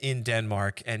doing it in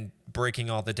Denmark and breaking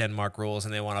all the Denmark rules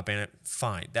and they want to ban it,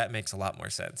 fine, that makes a lot more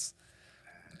sense.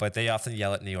 But they often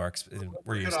yell at New York.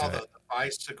 We're used to it. The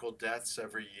bicycle deaths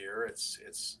every year.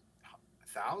 It's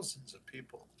thousands of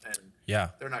people, and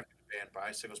they're not going to ban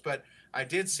bicycles. But I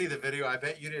did see the video. I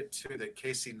bet you did too. That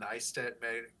Casey Neistat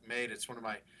made. It's one of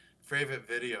my favorite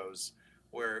videos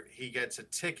where he gets a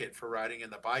ticket for riding in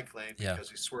the bike lane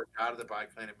because he swerved out of the bike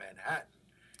lane in Manhattan.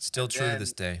 Still true to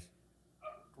this day.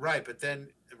 Right, but then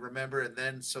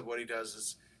so what he does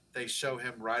is they show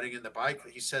him riding in the bike.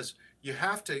 He says you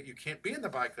can't be in the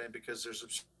bike lane because there's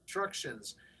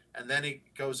obstructions. And then he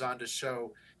goes on to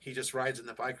show he just rides in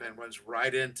the bike lane, runs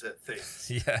right into things.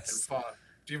 Yes. And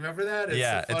do you remember that?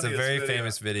 It's a very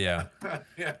famous video.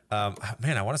 Yeah.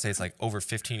 Man, I want to say it's like over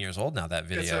 15 years old now, that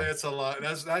video. It's a lot.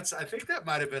 That's. I think that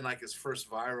might have been like his first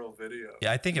viral video.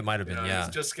 Yeah, I think it might have been, He's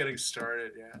just getting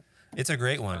started, It's a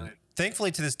great one.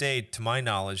 Thankfully, to this day, to my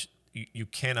knowledge, you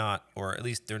cannot, or at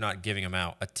least they're not giving them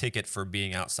out, a ticket for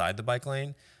being outside the bike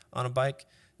lane on a bike.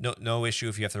 No issue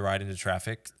if you have to ride into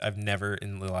traffic. I've never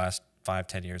in the last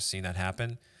 5-10 years seen that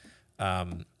happen.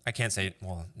 I can't say,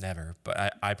 well, never,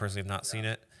 but I personally have not seen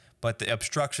it. But the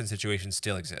obstruction situation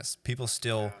still exists. People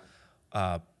still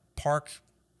park,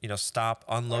 stop,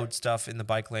 unload stuff in the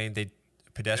bike lane.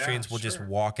 Pedestrians will just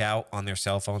walk out on their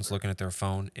cell phones looking at their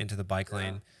phone into the bike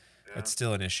lane. It's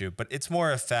still an issue. But it's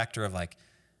more a factor of like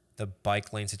the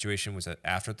bike lane situation was an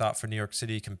afterthought for New York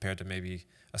City compared to maybe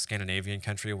a Scandinavian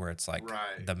country where it's like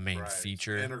the main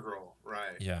feature. Integral,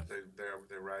 right. Yeah.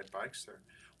 They ride bikes there.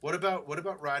 What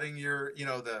about riding your,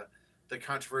 the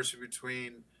controversy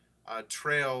between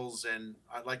trails and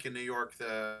like in New York,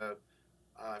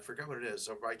 I forgot what it is,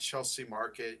 right, Chelsea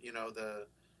Market, the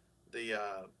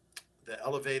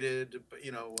elevated,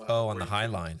 on the High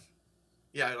Line.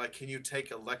 Yeah, like can you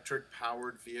take electric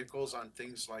powered vehicles on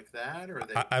things like that, or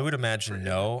I would imagine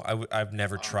no. I've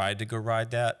never tried to go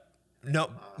ride that. No,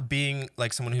 being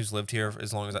like someone who's lived here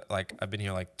as long as I've been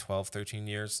here like 12, 13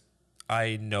 years,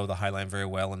 I know the High Line very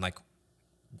well and like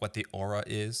what the aura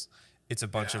is. It's a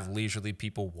bunch of leisurely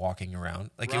people walking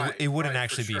around. Like it wouldn't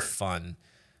actually be fun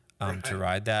to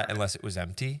ride that unless it was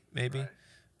empty, maybe.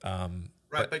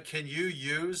 But can you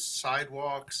use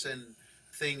sidewalks and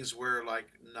things where like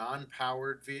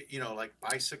non-powered, like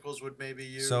bicycles would maybe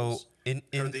use? So in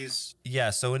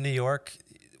New York,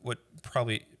 what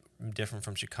probably different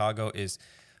from Chicago is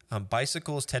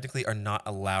bicycles technically are not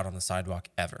allowed on the sidewalk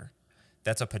ever.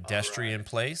 That's a pedestrian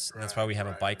place, and that's why we have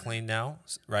a bike lane now,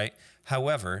 right?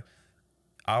 However,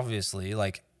 obviously,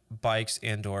 like bikes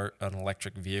and or an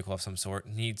electric vehicle of some sort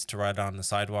needs to ride on the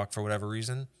sidewalk for whatever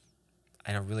reason.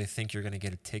 I don't really think you're going to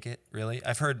get a ticket, really.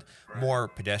 I've heard more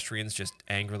pedestrians just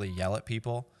angrily yell at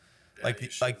people.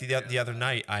 Yeah, the other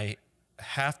night, I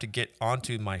have to get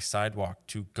onto my sidewalk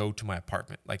to go to my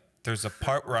apartment. Like there's a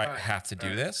part where I have to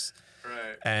do this.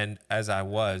 Right. And as I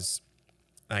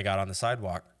got on the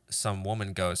sidewalk, some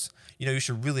woman goes, you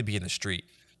should really be in the street.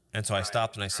 And so I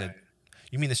stopped and I said,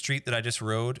 you mean the street that I just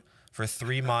rode for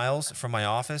 3 miles from my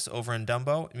office over in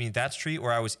Dumbo? I mean, that street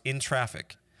where I was in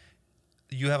traffic.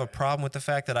 You have a problem with the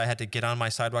fact that I had to get on my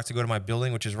sidewalk to go to my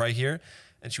building, which is right here?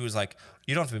 And she was like,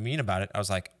 you don't have to be mean about it. I was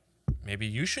like, maybe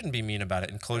you shouldn't be mean about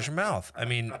it and close your mouth. I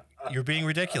mean, you're being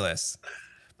ridiculous.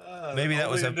 Maybe that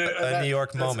was a New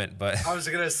York moment, but I was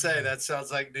going to say, that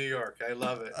sounds like New York. I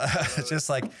love it.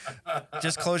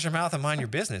 Just close your mouth and mind your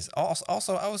business.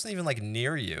 Also, I wasn't even like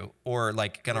near you or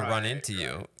like going to run into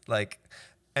you. Like,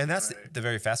 and that's the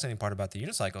very fascinating part about the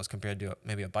unicycles compared to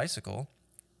maybe a bicycle.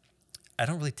 I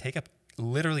don't really take up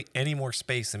literally any more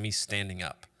space than me standing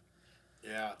up.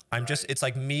 Yeah. It's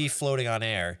like me floating on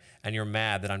air and you're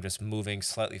mad that I'm just moving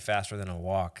slightly faster than a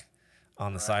walk.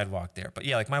 on the sidewalk there. But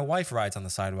yeah, like my wife rides on the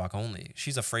sidewalk only.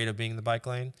 She's afraid of being in the bike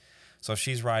lane. So if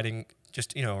she's riding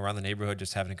just, around the neighborhood,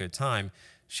 just having a good time,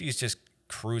 she's just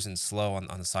cruising slow on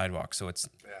the sidewalk. So it's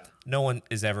no one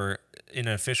is ever in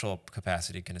an official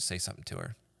capacity going to say something to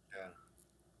her.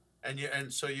 Yeah.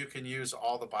 And so you can use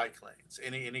all the bike lanes,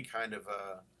 any kind of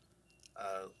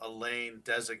a lane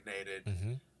designated.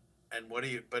 Mm-hmm. And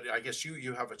but I guess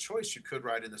you have a choice. You could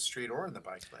ride in the street or in the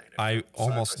bike lane. I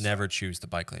almost never choose the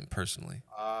bike lane personally.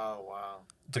 Oh, wow.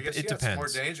 I guess it depends.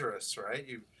 It's more dangerous, right?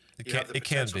 You have the it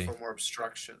can potential be for more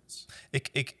obstructions.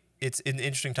 It's an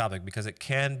interesting topic because it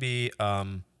can be,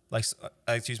 like I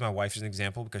like to use my wife as an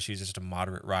example because she's just a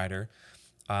moderate rider.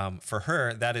 For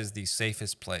her, that is the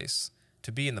safest place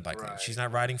to be in the bike lane. She's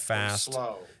not riding fast. Or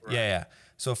slow. Right. Yeah.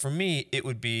 So for me, it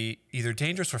would be either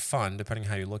dangerous or fun, depending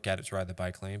how you look at it, to ride the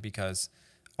bike lane because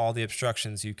all the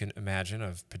obstructions you can imagine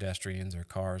of pedestrians or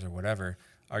cars or whatever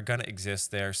are going to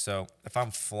exist there. So if I'm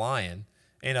flying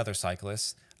and other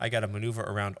cyclists, I got to maneuver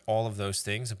around all of those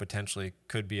things and potentially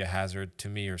could be a hazard to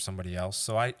me or somebody else.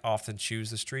 So I often choose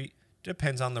the street.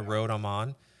 Depends on the road I'm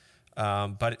on.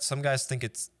 But some guys think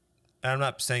and I'm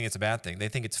not saying it's a bad thing. They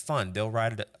think it's fun. They'll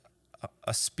ride at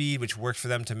a speed which works for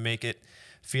them to make it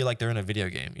feel like they're in a video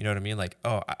game. You know what I mean? Like,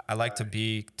 oh, I like to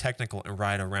be technical and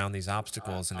ride around these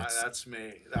obstacles. And that's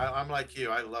me. I'm like you.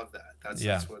 I love that.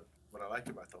 That's what I like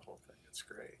about the whole thing. It's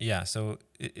great. Yeah. So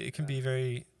it can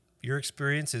be your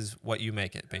experience is what you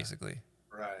make it, basically.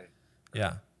 Right.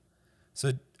 Yeah.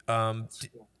 So, Cool.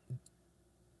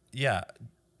 Yeah.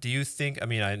 Do you think, I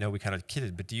mean, I know we kind of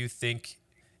kidded, but do you think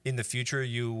in the future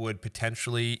you would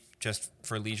potentially, just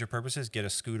for leisure purposes, get a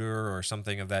scooter or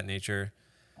something of that nature?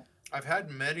 I've had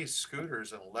many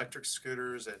scooters and electric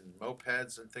scooters and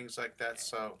mopeds and things like that.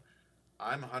 So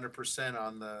I'm 100%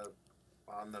 on the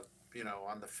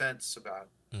fence about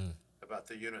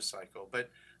the unicycle. But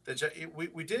I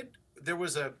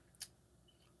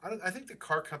think the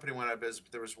car company went out of business,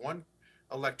 but there was one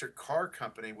electric car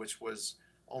company which was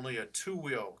only a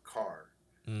 2-wheel car.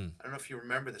 I don't know if you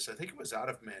remember this. I think it was out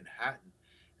of Manhattan,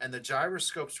 and the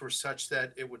gyroscopes were such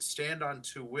that it would stand on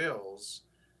 2 wheels,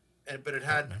 but it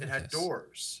had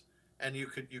doors, and you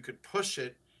could push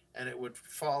it, and it would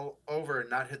fall over and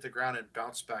not hit the ground and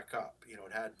bounce back up. It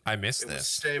was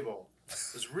stable.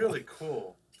 It was really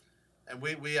cool, and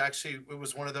we actually, it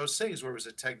was one of those things where it was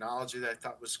a technology that I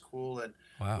thought was cool, and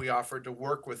we offered to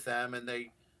work with them, and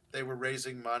they were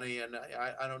raising money, and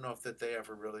I don't know if they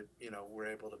ever really were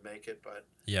able to make it, but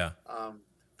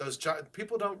those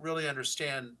people don't really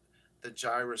understand the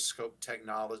gyroscope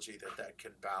technology that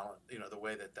can balance, the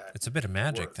way that it's a bit of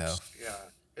magic works. though. Yeah,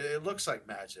 it looks like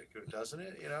magic, doesn't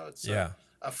it? It's a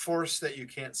force that you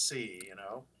can't see.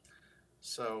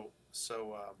 So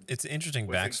it's an interesting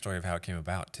backstory of how it came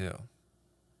about too.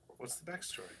 What's the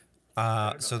backstory?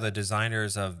 So the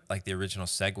designers of like the original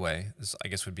Segway, this I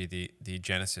guess would be the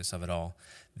genesis of it all.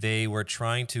 They were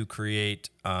trying to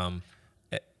create.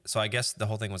 So I guess the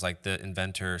whole thing was like the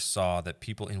inventor saw that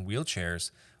people in wheelchairs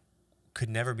could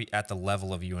never be at the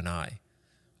level of you and I.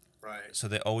 Right. So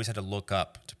they always had to look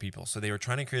up to people. So they were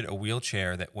trying to create a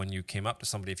wheelchair that when you came up to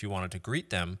somebody, if you wanted to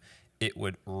greet them, it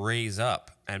would raise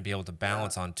up and be able to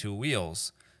balance on 2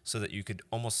 wheels so that you could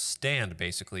almost stand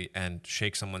basically and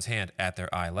shake someone's hand at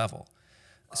their eye level.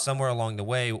 Somewhere along the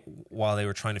way, while they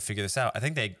were trying to figure this out, I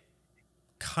think they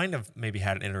kind of maybe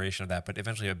had an iteration of that, but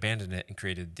eventually abandoned it and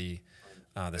created the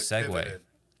Segway. Pivoted.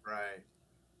 Right.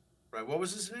 What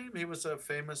was his name? He was a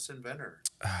famous inventor.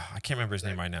 I can't remember his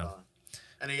name right now.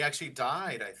 And he actually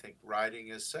died, I think, riding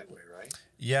his Segway, right?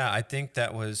 Yeah, I think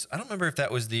that was, I don't remember if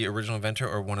that was the original inventor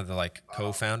or one of the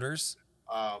co-founders.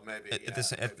 Oh, maybe.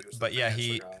 But yeah,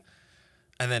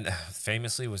 and then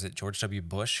famously, was it George W.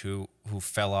 Bush who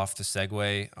fell off the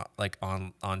Segway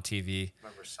on TV?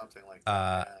 Remember something like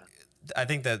that. I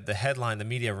think that the headline, the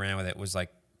media ran with it was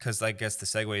like, because I guess the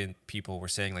Segway people were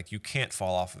saying like you can't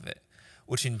fall off of it,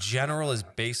 which in general is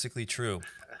basically true.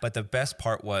 But the best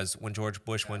part was when George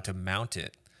Bush went to mount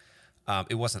it,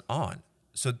 it wasn't on.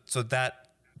 So that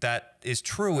is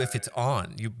true if it's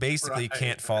on. You basically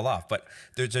can't fall off. But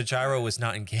the gyro was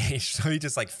not engaged, so he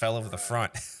just like fell over the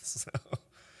front. So,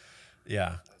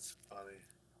 yeah. That's funny.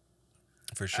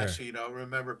 For sure. Actually,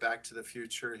 remember Back to the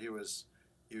Future? He was,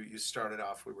 you started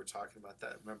off, we were talking about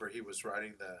that. Remember he was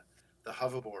riding the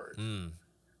hoverboard. And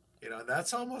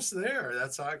that's almost there.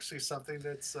 That's actually something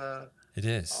that's it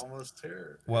is almost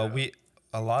here. Well,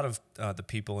 a lot of the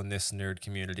people in this nerd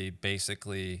community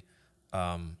basically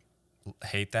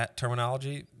hate that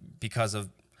terminology because of,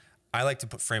 I like to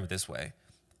frame it this way.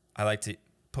 I like to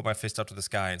put my fist up to the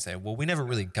sky and say, well, we never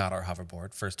really got our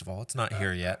hoverboard. First of all, it's not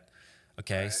here yet.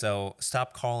 Okay, Right. so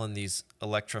stop calling these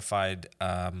electrified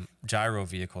gyro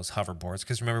vehicles hoverboards,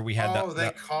 because remember we had Oh, they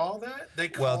call that? They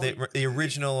well, call the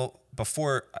original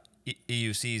before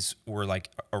EUCs were like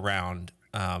around.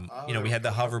 Oh, they We were had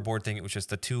the called hoverboard thing. It was just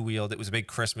the two-wheeled. It was a big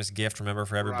Christmas gift, remember,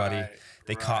 for everybody. Right,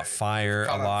 They caught right. fire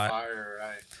Caught a on lot. fire, right,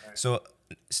 right. So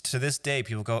to this day,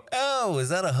 people go, "Oh, is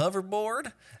that a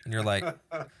hoverboard?" And you're like,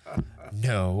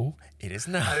 "No, it is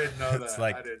not." I didn't know It's that.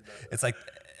 like I didn't know that. it's like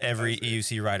every I see.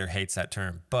 EUC rider hates that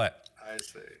term, but I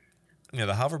see.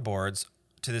 the hoverboards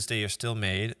to this day are still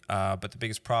made, but the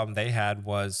biggest problem they had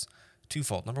was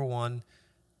twofold. Number one,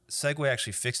 Segway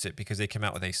actually fixed it because they came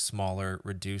out with a smaller,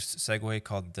 reduced Segway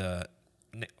called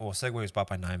Segway was bought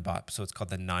by Ninebot, so it's called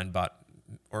the Ninebot,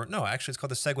 or no, actually it's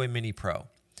called the Segway Mini Pro.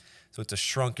 So it's a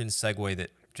shrunken Segway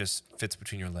that just fits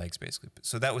between your legs, basically.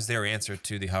 So that was their answer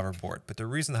to the hoverboard. But the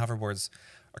reason the hoverboards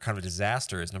are kind of a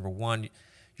disaster is, number one,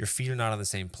 your feet are not on the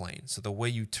same plane. So the way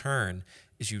you turn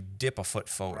is you dip a foot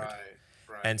forward. Right,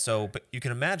 right. And so, but you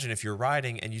can imagine if you're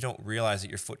riding and you don't realize that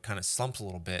your foot kind of slumps a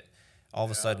little bit, all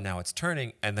of a sudden now it's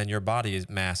turning, and then your body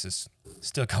mass is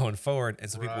still going forward,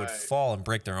 and so people would Right. fall and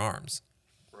break their arms.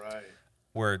 Right.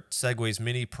 Where Segway's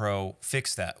Mini Pro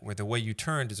fixed that, where the way you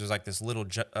turned is there's like this little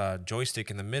joystick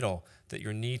in the middle that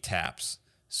your knee taps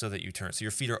so that you turn. So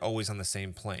your feet are always on the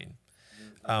same plane.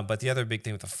 But the other big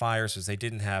thing with the Fires was they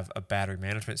didn't have a battery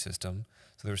management system,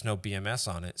 so there was no BMS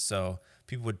on it. So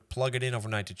people would plug it in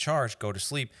overnight to charge, go to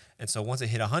sleep, and so once it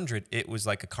hit 100, it was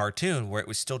like a cartoon where it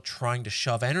was still trying to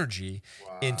shove energy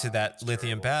into that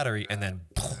lithium battery, and then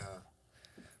boom.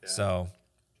 So,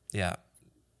 yeah,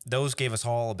 those gave us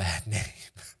all a bad name.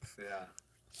 Yeah.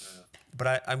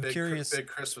 But I'm Big, curious. Big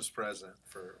Christmas present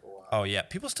for a while. Oh yeah,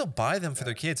 people still buy them for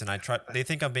their kids, and they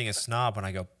think I'm being a snob when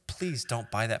I go, please don't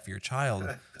buy that for your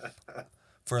child.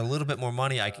 For a little bit more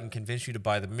money, I can convince you to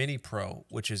buy the Mini Pro,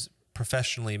 which is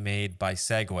professionally made by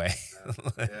Segway.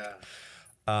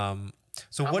 Yeah.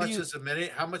 So How what much do you? is a mini?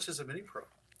 How much is a Mini Pro?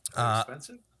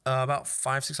 Expensive? About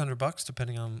 $500-600,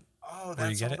 depending on Oh, where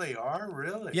you that's get all it. they are,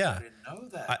 really? Yeah. I didn't know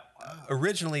that. Wow.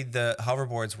 Originally, the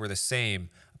hoverboards were the same,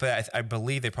 but I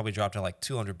believe they probably dropped to like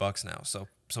 $200 now. So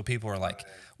people are like,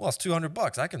 well, it's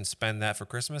 $200. I can spend that for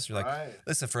Christmas. You're like, Right.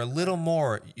 listen, for a little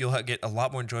more, you'll get a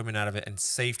lot more enjoyment out of it and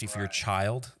safety for your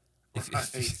child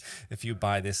if you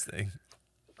buy this thing.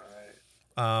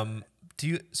 Right.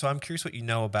 So I'm curious what you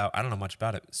know about, I don't know much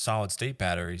about it, solid state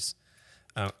batteries.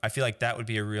 I feel like that would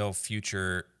be a real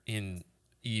future in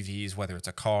EVs, whether it's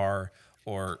a car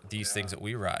or these things that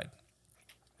we ride.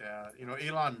 Yeah.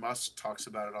 Elon Musk talks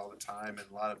about it all the time, and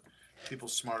a lot of people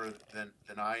smarter than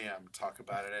I am talk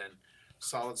about it. And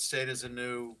solid state is a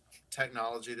new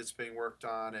technology that's being worked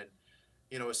on. And,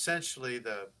 essentially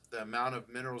the amount of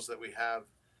minerals that we have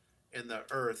in the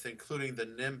earth, including the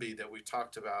NIMBY that we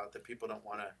talked about, that people don't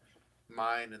want to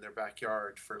mine in their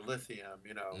backyard for lithium,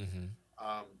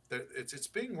 it's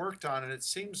being worked on, and it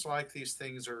seems like these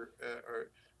things are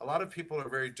a lot of people are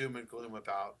very doom and gloom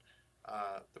about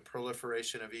the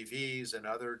proliferation of EVs and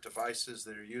other devices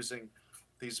that are using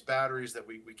these batteries that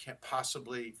we can't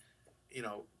possibly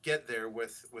get there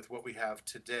with what we have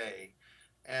today,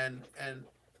 and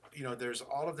there's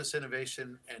all of this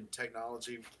innovation and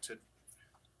technology to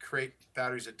create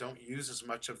batteries that don't use as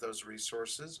much of those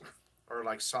resources, or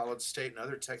like solid state and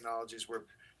other technologies where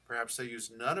perhaps they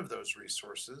use none of those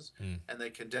resources, and they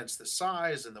condense the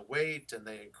size and the weight, and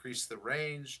they increase the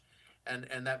range, and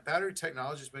that battery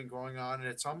technology has been going on, and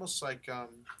it's almost like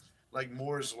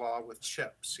Moore's law with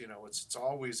chips. It's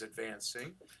always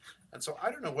advancing, and so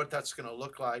I don't know what that's going to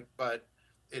look like, but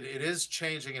it is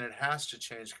changing, and it has to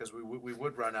change, because we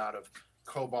would run out of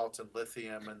cobalt and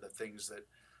lithium and the things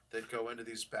that go into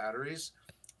these batteries,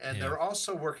 and they're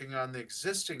also working on the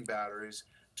existing batteries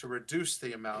to reduce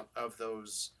the amount of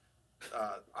those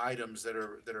items that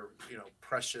are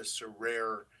precious or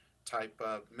rare type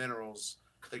of minerals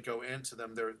that go into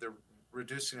them. They're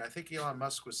reducing. I think Elon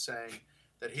Musk was saying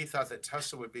that he thought that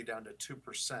Tesla would be down to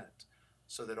 2%,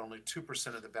 so that only 2%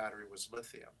 of the battery was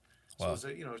lithium. Wow. So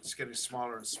it's getting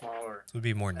smaller and smaller. It would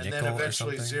be more And nickel then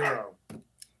eventually or something? zero.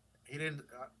 He didn't.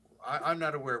 I'm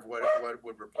not aware of what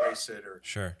would replace it or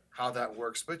how that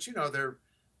works. But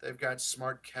they've got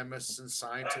smart chemists and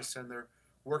scientists, and they're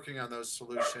working on those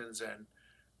solutions.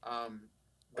 And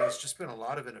there's just been a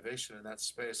lot of innovation in that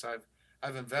space.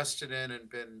 I've invested in and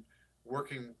been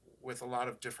working with a lot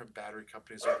of different battery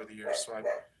companies over the years. So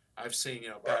I've seen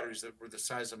batteries that were the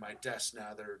size of my desk,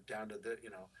 now they're down to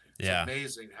it's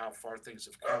amazing how far things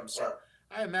have come. So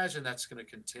I imagine that's going to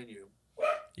continue.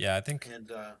 Yeah, I think.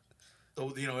 And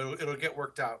it'll get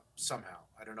worked out somehow.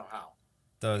 I don't know how.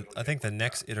 I think the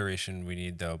next iteration we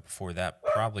need, though, before that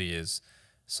probably is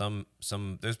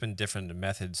there's been different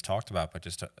methods talked about, but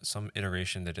just some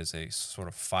iteration that is a sort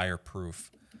of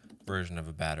fireproof version of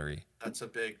a battery. That's a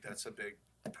big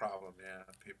problem. Yeah,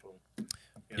 people,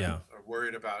 Yeah. are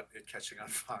worried about it catching on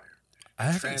fire. I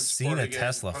haven't seen a Transporting it,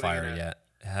 Tesla putting fire it in- yet.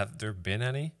 Have there been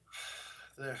any?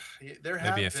 There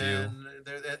have Maybe a few. been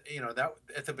that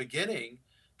at the beginning,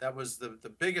 that was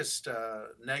the biggest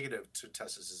negative to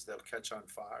Teslas is they'll catch on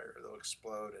fire, they'll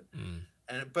explode,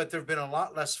 but there've been a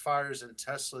lot less fires in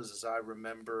Teslas, as I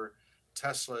remember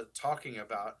Tesla talking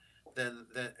about, than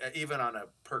even on a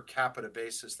per capita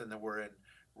basis than there were in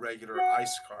regular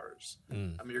ICE cars. I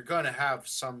mean, you're going to have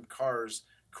some cars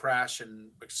crash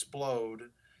and explode,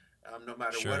 no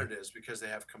matter Sure. what it is, because they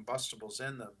have combustibles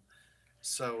in them.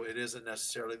 So it isn't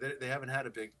necessarily, they haven't had a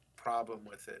big problem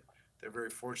with it. They're very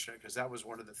fortunate, because that was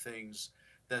one of the things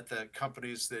that the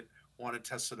companies that wanted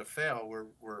Tesla to fail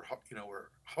were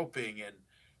hoping,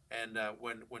 and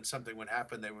when something would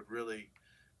happen, they would really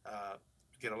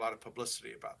get a lot of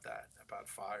publicity about that, about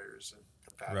fires and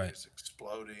the batteries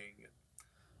exploding and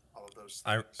all of those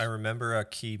things. I remember a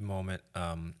key moment.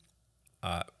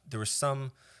 There was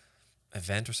some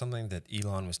event or something that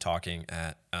Elon was talking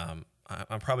at.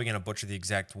 I'm probably going to butcher the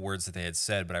exact words that they had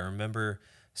said, but I remember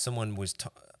someone was,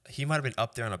 he might have been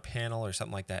up there on a panel or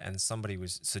something like that, and somebody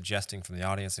was suggesting from the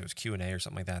audience, it was Q&A or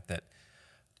something like that,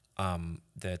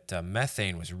 that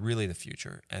methane was really the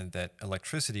future, and that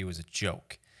electricity was a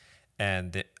joke.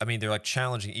 And that, I mean, they're like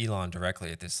challenging Elon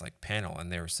directly at this like panel,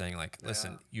 and they were saying like,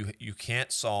 listen, you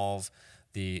can't solve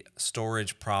the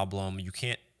storage problem. You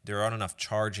can't, there aren't enough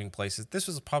charging places. This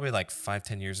was probably like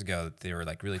 5-10 years ago that they were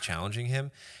like really challenging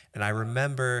him. And I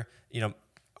remember,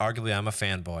 arguably I'm a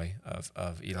fanboy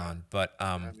of Elon, but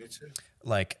Me too.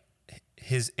 like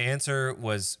his answer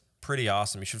was pretty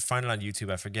awesome. You should find it on YouTube.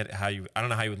 I don't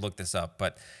know how you would look this up,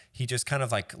 but he just kind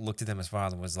of like looked at them as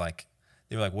father and was like,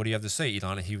 they were like, what do you have to say,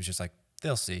 Elon? And he was just like,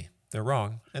 they'll see. They're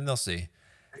wrong, and they'll see.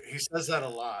 He says that a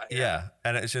lot. Yeah.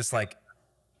 And it's just like,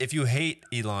 if you hate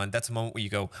Elon, that's a moment where you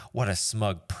go, what a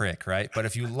smug prick, right? But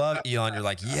if you love Elon, you're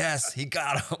like, yes, he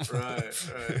got him.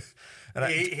 Right. And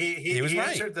he was right.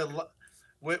 answered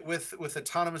with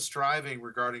autonomous driving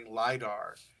regarding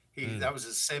LiDAR. That was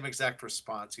his same exact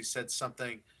response. He said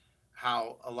something,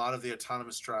 how a lot of the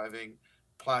autonomous driving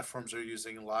platforms are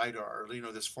using LiDAR,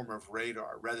 this form of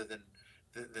radar, rather than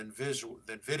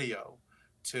video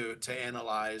to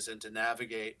analyze and to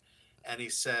navigate. And he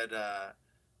said,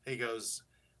 he goes,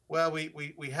 well,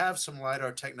 we have some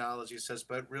LiDAR technology, he says,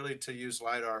 but really to use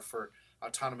LiDAR for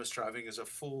autonomous driving is a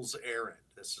fool's errand.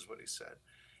 This is what he said.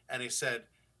 And he said,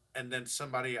 and then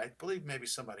I believe maybe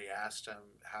somebody asked him,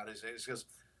 how does it? He goes,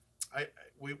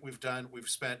 we've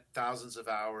spent thousands of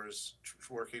hours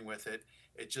working with it.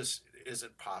 It just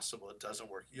isn't possible. It doesn't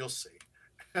work. You'll see.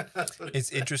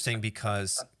 It's interesting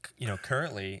because,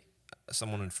 currently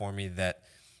someone informed me that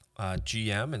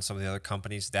GM and some of the other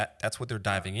companies, that's what they're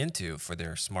diving into for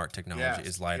their smart technology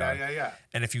is LiDAR. Yeah.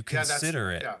 And if you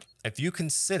consider if you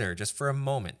consider just for a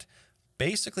moment,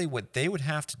 basically what they would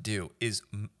have to do is,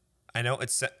 I know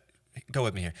go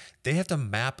with me here. They have to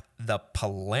map the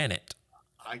planet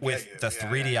with the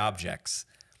 3D objects.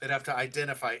 They'd have to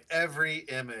identify every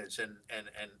image and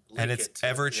it's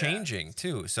ever changing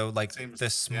too. So like the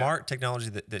smart technology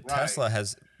that Tesla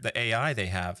has, the AI they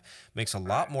have, makes a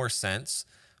lot more sense.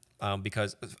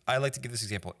 Because I like to give this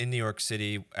example. In New York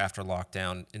City, after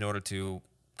lockdown, in order to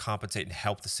compensate and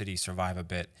help the city survive a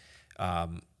bit,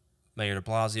 Mayor de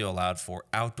Blasio allowed for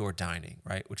outdoor dining,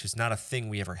 right? Which is not a thing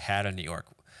we ever had in New York.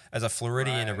 As a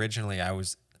Floridian originally, I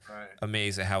was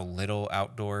amazed at how little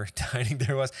outdoor dining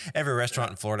there was. Every restaurant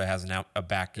in Florida has a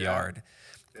backyard.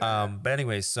 But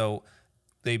anyways, so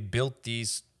they built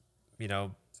these,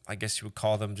 I guess you would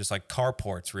call them just like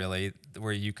carports, really,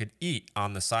 where you could eat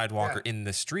on the sidewalk or in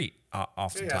the street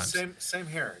oftentimes. Same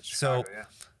here in So, Chicago,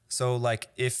 so like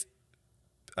if,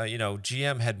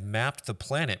 GM had mapped the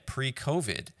planet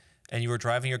pre-COVID and you were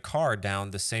driving your car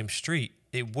down the same street,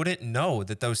 it wouldn't know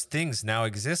that those things now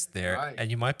exist there, and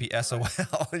you might be SOL.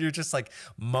 You're just like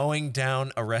mowing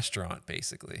down a restaurant,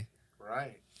 basically.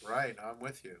 Right. I'm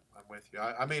with you.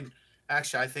 I mean,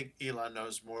 actually, I think Elon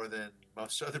knows more than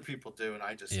most other people do, and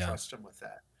I just trust him with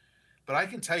that. But I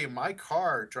can tell you, my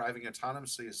car driving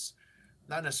autonomously has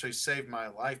not necessarily saved my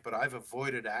life, but I've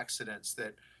avoided accidents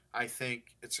that I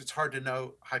think it's hard to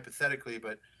know hypothetically,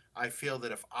 but I feel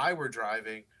that if I were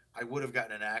driving, I would have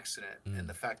gotten an accident. And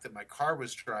the fact that my car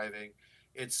was driving,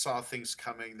 it saw things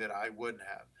coming that I wouldn't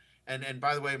have. And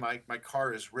by the way, my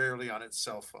car is rarely on its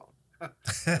cell phone.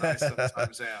 And I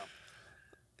sometimes am.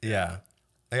 Yeah,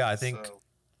 I think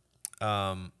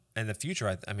in the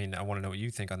future, I mean, I want to know what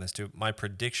you think on this too. My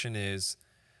prediction is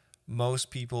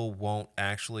most people won't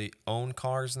actually own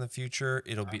cars in the future.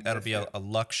 That'll be a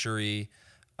luxury,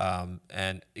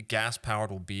 and gas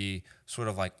powered will be sort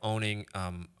of like owning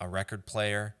a record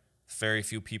player. Very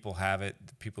few people have it.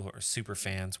 The people who are super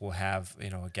fans will have, you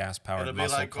know, a gas powered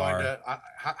muscle like car. going to.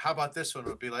 How about this one?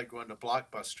 It'll be like going to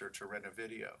Blockbuster to rent a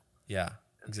video. Yeah,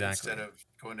 exactly. Instead of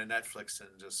going to Netflix and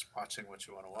just watching what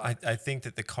you want to watch. I think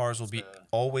that the cars will be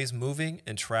always moving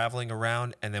and traveling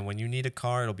around, and then when you need a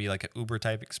car, it'll be like an Uber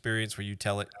type experience where you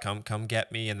tell it, come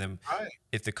get me, and then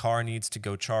if the car needs to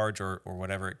go charge or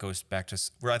whatever, it goes back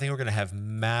to where I think we're going to have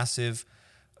massive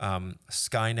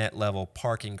Skynet level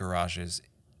parking garages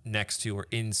next to or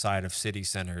inside of city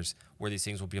centers where these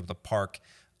things will be able to park,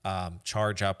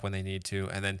 charge up when they need to.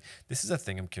 And then this is a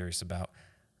thing I'm curious about.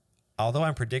 Although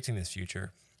I'm predicting this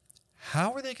future,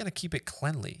 how are they going to keep it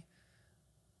cleanly?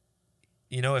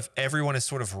 You know, if everyone is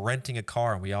sort of renting a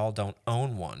car and we all don't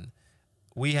own one.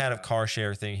 We had a car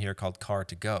share thing here called Car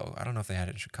to Go. I don't know if they had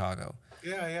it in Chicago.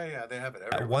 Yeah. They have it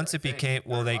everywhere. Once it became,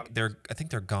 I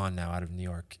think they're gone now out of New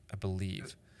York, I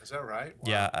believe. Is that right?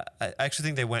 Wow. Yeah, I actually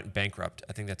think they went bankrupt.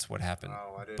 I think that's what happened.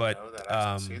 Oh, I didn't know that.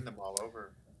 I've seen them all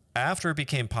over. After it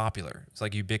became popular, it's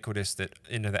like ubiquitous that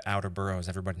into the outer boroughs,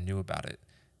 everybody knew about it.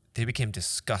 They became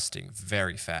disgusting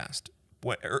very fast.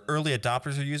 When early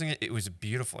adopters are using it, it was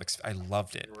beautiful. I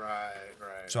loved it. Right.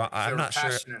 So I'm not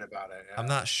sure. Passionate about it. Yeah. I'm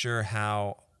not sure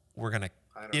how we're gonna,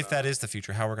 if that is the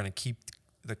future, how we're gonna keep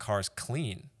the cars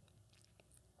clean.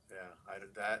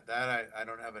 I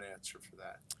don't have an answer for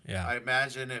that. Yeah. I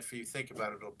imagine if you think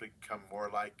about it, it'll become more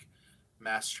like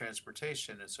mass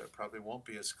transportation, and so it probably won't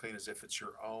be as clean as if it's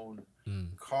your own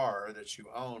car that you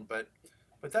own. But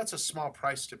that's a small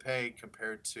price to pay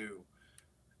compared to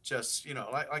just, you know,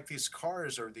 like these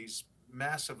cars are these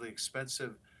massively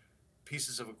expensive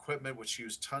pieces of equipment which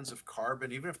use tons of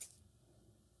carbon. Even if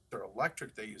they're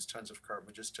electric, they use tons of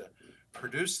carbon just to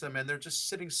produce them, and they're just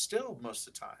sitting still most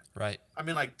of the time. Right. I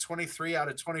mean, like 23 out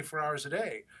of 24 hours a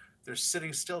day, they're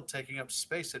sitting still, taking up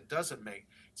space.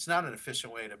 It's not an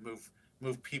efficient way to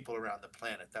move people around the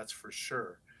planet, that's for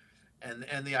sure.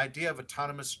 And the idea of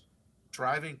autonomous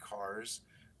driving cars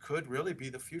could really be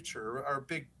the future, or a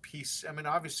big piece. I mean,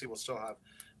 obviously we'll still have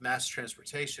mass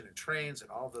transportation and trains and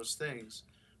all those things,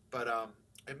 but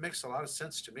it makes a lot of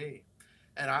sense to me.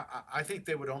 And I think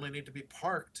they would only need to be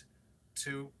parked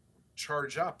to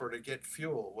charge up or to get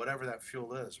fuel, whatever that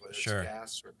fuel is, whether it's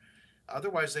gas or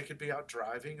otherwise they could be out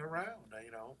driving around,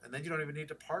 you know, and then you don't even need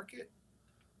to park it.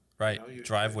 Right. You know,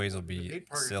 driveways will be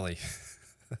silly.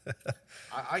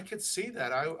 I could see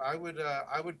that. I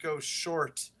would go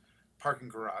short parking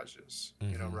garages,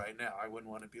 you know, right now. I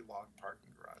wouldn't want to be long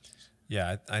parking garages.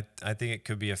 Yeah, I think it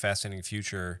could be a fascinating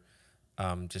future,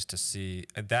 just to see.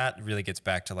 That really gets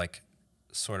back to like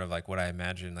sort of like what I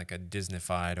imagine, like a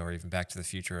Disney-fied or even Back to the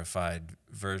Future-ified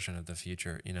version of the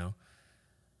future, you know?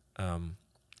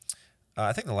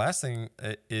 I think the last thing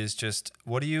is just,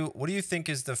 what do you think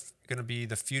is going to be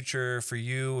the future for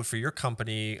you, for your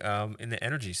company, in the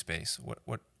energy space?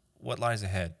 What lies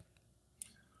ahead?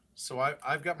 So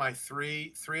I've got my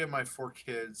three of my 4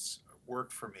 kids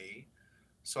work for me.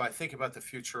 So I think about the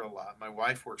future a lot. My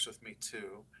wife works with me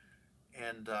too.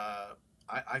 And,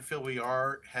 I feel we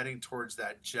are heading towards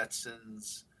that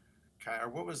Jetsons kind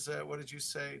of, what did you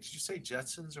say? Did you say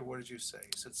Jetsons or what did you say?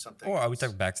 You said something. Oh, we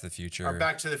talked Back to the Future. Or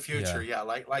Back to the Future, yeah,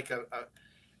 like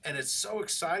and it's so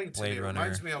exciting to me. It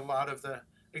reminds me a lot of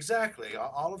exactly,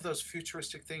 all of those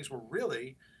futuristic things. We're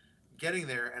really getting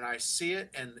there, and I see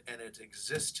it, and it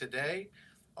exists today.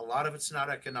 A lot of it's not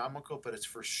economical, but it's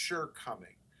for sure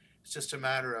coming. It's just a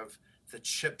matter of the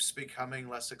chips becoming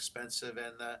less expensive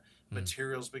and the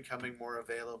materials becoming more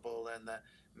available and the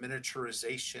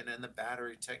miniaturization and the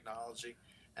battery technology,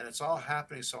 and it's all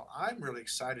happening. So I'm really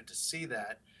excited to see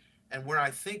that. And where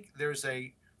I think there's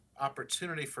a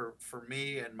opportunity for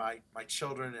me and my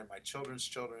children and my children's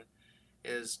children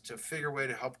is to figure a way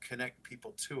to help connect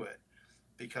people to it,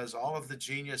 because all of the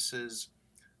geniuses,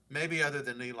 maybe other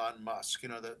than Elon Musk, you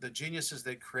know, the geniuses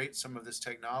that create some of this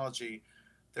technology,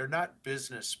 they're not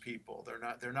business people.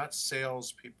 They're not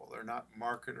sales people. They're not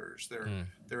marketers.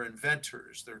 They're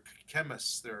inventors. They're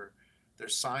chemists. They're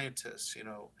scientists. You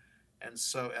know, and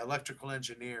so electrical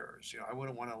engineers. You know, I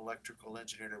wouldn't want an electrical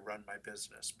engineer to run my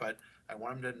business, but I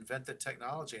want him to invent the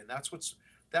technology, and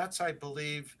that's I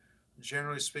believe,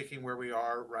 generally speaking, where we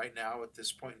are right now at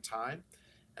this point in time.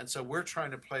 And so we're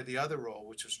trying to play the other role,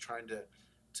 which is trying to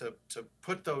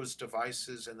put those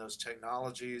devices and those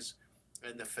technologies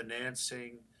and the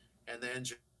financing and the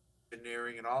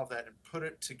engineering and all of that, and put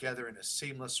it together in a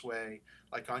seamless way,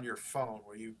 like on your phone,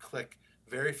 where you click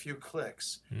very few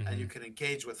clicks and you can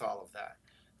engage with all of that.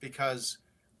 Because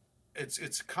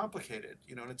it's complicated,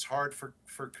 you know, and it's hard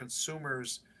for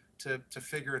consumers to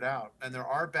figure it out. And there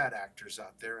are bad actors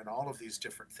out there in all of these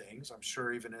different things. I'm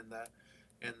sure even in the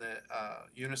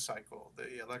unicycle,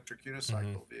 the electric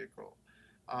unicycle vehicle.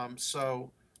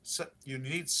 So you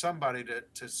need somebody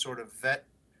to sort of vet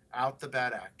out the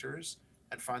bad actors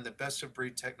and find the best of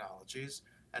breed technologies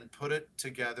and put it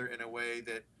together in a way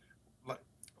that,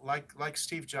 like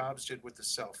Steve Jobs did with the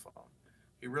cell phone.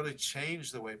 He really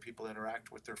changed the way people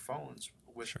interact with their phones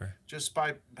with just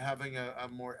by having a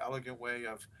more elegant way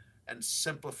of and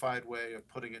simplified way of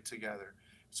putting it together.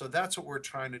 So that's what we're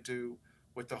trying to do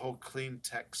with the whole clean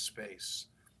tech space.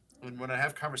 And when I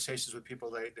have conversations with people,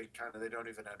 they don't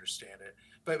even understand it.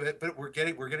 But we're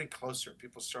getting closer.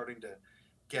 People starting to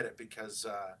get it because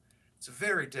it's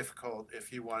very difficult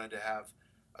if you wanted to have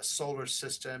a solar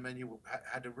system and you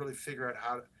had to really figure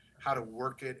out how to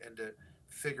work it and to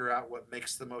figure out what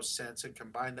makes the most sense and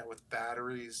combine that with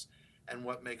batteries and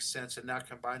what makes sense, and now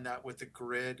combine that with the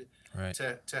grid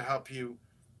to help you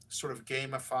sort of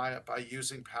gamify it by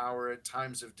using power at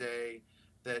times of day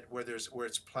where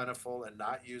it's plentiful and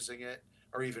not using it,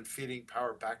 or even feeding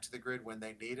power back to the grid when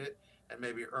they need it and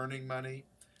maybe earning money,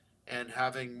 and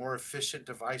having more efficient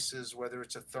devices, whether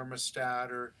it's a thermostat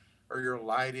or your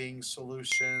lighting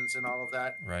solutions and all of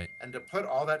that. Right. And to put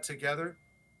all that together,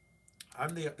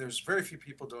 there's very few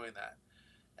people doing that.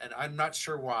 And I'm not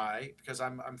sure why, because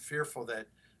I'm fearful that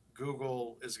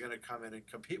Google is going to come in and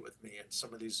compete with me and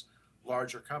some of these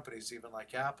larger companies, even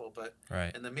like Apple. But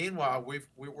in the meanwhile,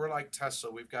 we're like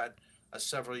Tesla. We've got a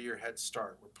several-year head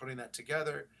start. We're putting that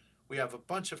together. We have a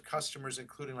bunch of customers,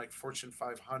 including like Fortune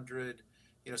 500,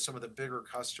 you know, some of the bigger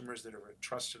customers that have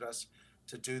trusted us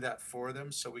to do that for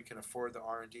them, so we can afford the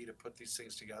R&D to put these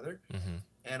things together.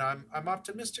 And I'm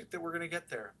optimistic that we're going to get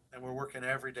there, and we're working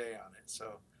every day on it.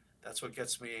 So that's what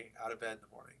gets me out of bed in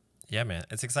the morning. Yeah, man,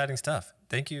 it's exciting stuff.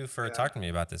 Thank you for talking to me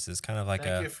about this. It's kind of like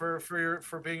Thank you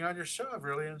for being on your show. I've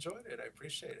really enjoyed it. I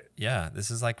appreciate it. Yeah,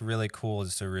 this is like really cool,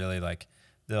 just to really like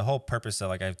the whole purpose of,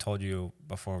 like I've told you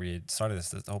before we started this,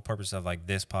 the whole purpose of like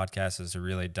this podcast is to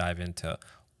really dive into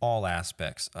all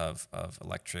aspects of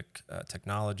electric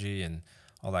technology and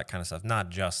all that kind of stuff, not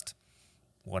just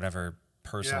whatever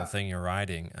personal thing you're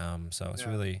riding. So it's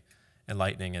really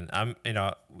enlightening. And I'm, you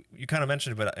know, you kind of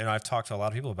mentioned it, but you know, I've talked to a lot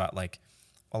of people about, like,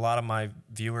 a lot of my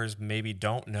viewers maybe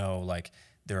don't know, like,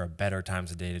 there are better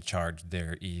times of day to charge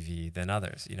their EV than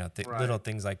others. You know, little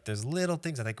things like there's little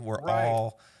things I think we're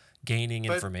all gaining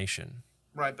information.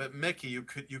 Right, but Mickey, you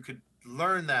could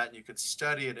learn that, and you could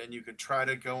study it, and you could try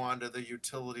to go onto the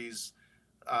utilities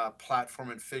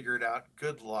platform and figure it out.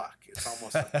 Good luck. It's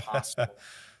almost impossible.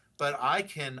 But I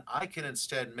can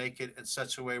instead make it in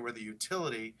such a way where the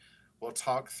utility will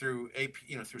talk through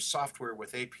through software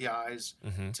with APIs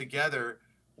together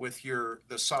with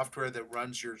the software that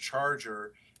runs your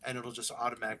charger, and it'll just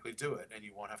automatically do it, and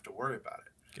you won't have to worry about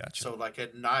it. Gotcha. So like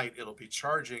at night, it'll be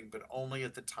charging, but only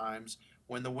at the times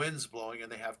when the wind's blowing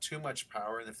and they have too much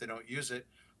power, and if they don't use it,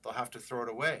 they'll have to throw it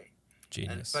away.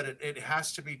 Genius. But it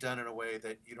has to be done in a way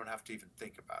that you don't have to even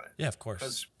think about it. Yeah, of course.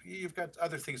 Because you've got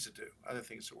other things to do, other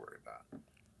things to worry about.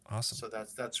 Awesome. So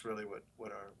that's really what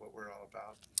we're all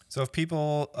about. So if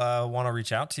people want to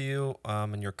reach out to you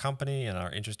and your company and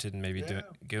are interested in maybe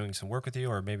doing some work with you,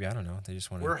 or maybe, I don't know, they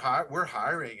just want to we're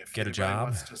hiring. If get a anybody job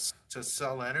wants to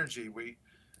sell energy,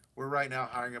 we're right now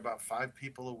hiring about 5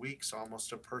 people a week, so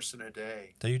almost a person a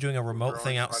day. So you're doing a remote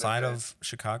thing outside of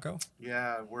Chicago?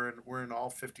 Yeah, we're in all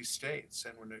 50 states,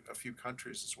 and we're in a few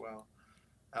countries as well.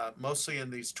 Mostly in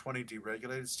these 20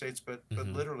 deregulated states, but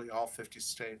literally all 50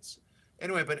 states.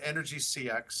 Anyway, but Energy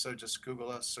CX, so just Google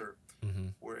us, or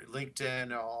we're at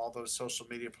LinkedIn, all those social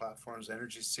media platforms.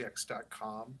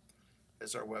 EnergyCX.com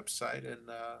is our website, and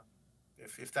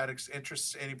if that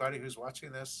interests anybody who's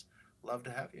watching this, love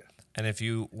to have you. And if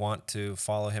you want to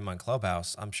follow him on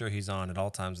Clubhouse, I'm sure he's on at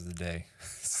all times of the day.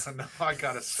 No, I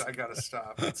gotta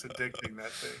stop. It's addicting,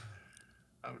 that thing.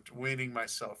 I'm weaning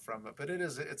myself from it, but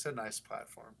it's a nice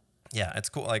platform. Yeah, it's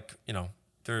cool. Like, you know,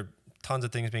 there are tons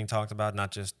of things being talked about,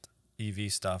 not just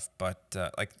EV stuff, but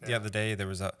the other day there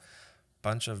was a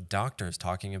bunch of doctors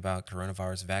talking about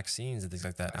coronavirus vaccines and things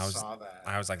like that. I saw that.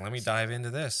 I was like, let me dive into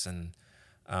this, and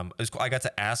it was cool. I got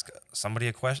to ask somebody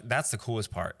a question. That's the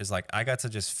coolest part, is like I got to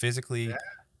just physically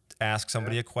ask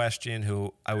somebody a question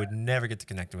who I would never get to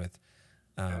connect with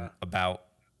about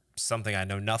something I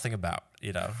know nothing about,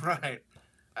 you know. Right.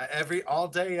 All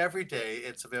day, every day.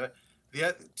 It's available.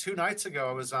 2 nights ago,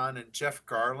 I was on, and Jeff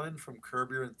Garland from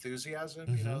Curb Your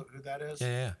Enthusiasm, you know who that is?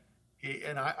 Yeah.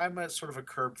 I'm a sort of a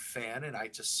Curb fan, and I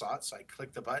just saw it, so I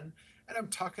clicked the button, and I'm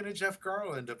talking to Jeff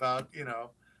Garland about, you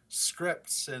know,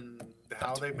 scripts and how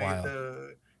That's they wild. made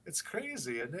the. It's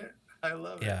crazy, isn't it? I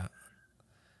love it. Yeah.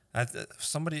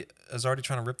 Somebody is already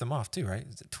trying to rip them off too, right?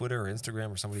 Is it Twitter or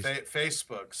Instagram or somebody's?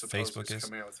 Facebook supposedly Facebook is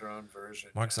coming out with their own version.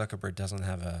 Mark Zuckerberg doesn't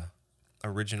have a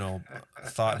original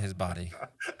thought in his body.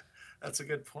 That's a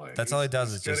good point. That's all he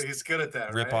does is just he's good at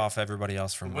that. rip right? off everybody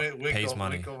else from pays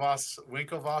money.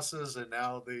 Winklevosses, and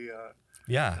now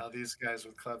Yeah, now these guys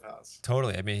with Clubhouse.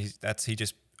 totally. I mean, he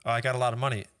just I got a lot of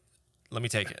money. Let me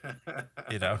take it.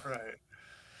 You know. Right.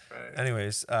 Right.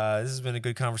 Anyways, this has been a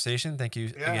good conversation. Thank you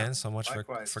again so much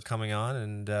for coming on,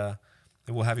 and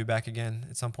we'll have you back again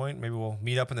at some point. Maybe we'll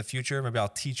meet up in the future. Maybe I'll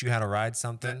teach you how to ride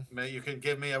something. You can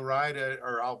give me a ride,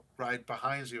 or I'll ride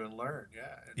behind you and learn.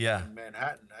 Yeah. In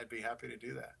Manhattan, I'd be happy to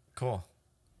do that. Cool.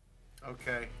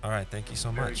 Okay. All right. Thank you so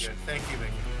much. Very good. Thank you,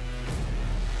 Mickey.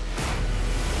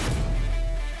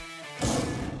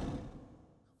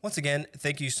 Once again,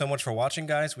 thank you so much for watching,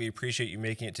 guys. We appreciate you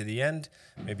making it to the end.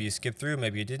 Maybe you skipped through,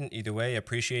 maybe you didn't. Either way,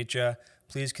 appreciate you.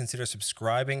 Please consider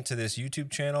subscribing to this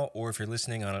YouTube channel, or if you're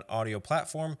listening on an audio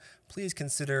platform, please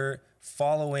consider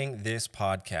following this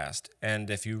podcast.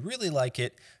 And if you really like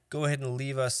it, go ahead and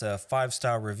leave us a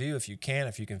 5-star review if you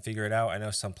can figure it out. I know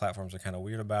some platforms are kind of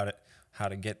weird about it, how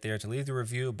to get there to leave the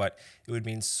review, but it would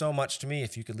mean so much to me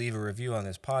if you could leave a review on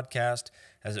this podcast,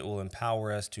 as it will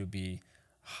empower us to be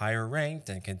higher ranked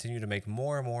and continue to make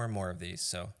more and more and more of these.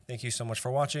 So thank you so much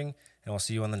for watching, and we'll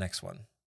see you on the next one.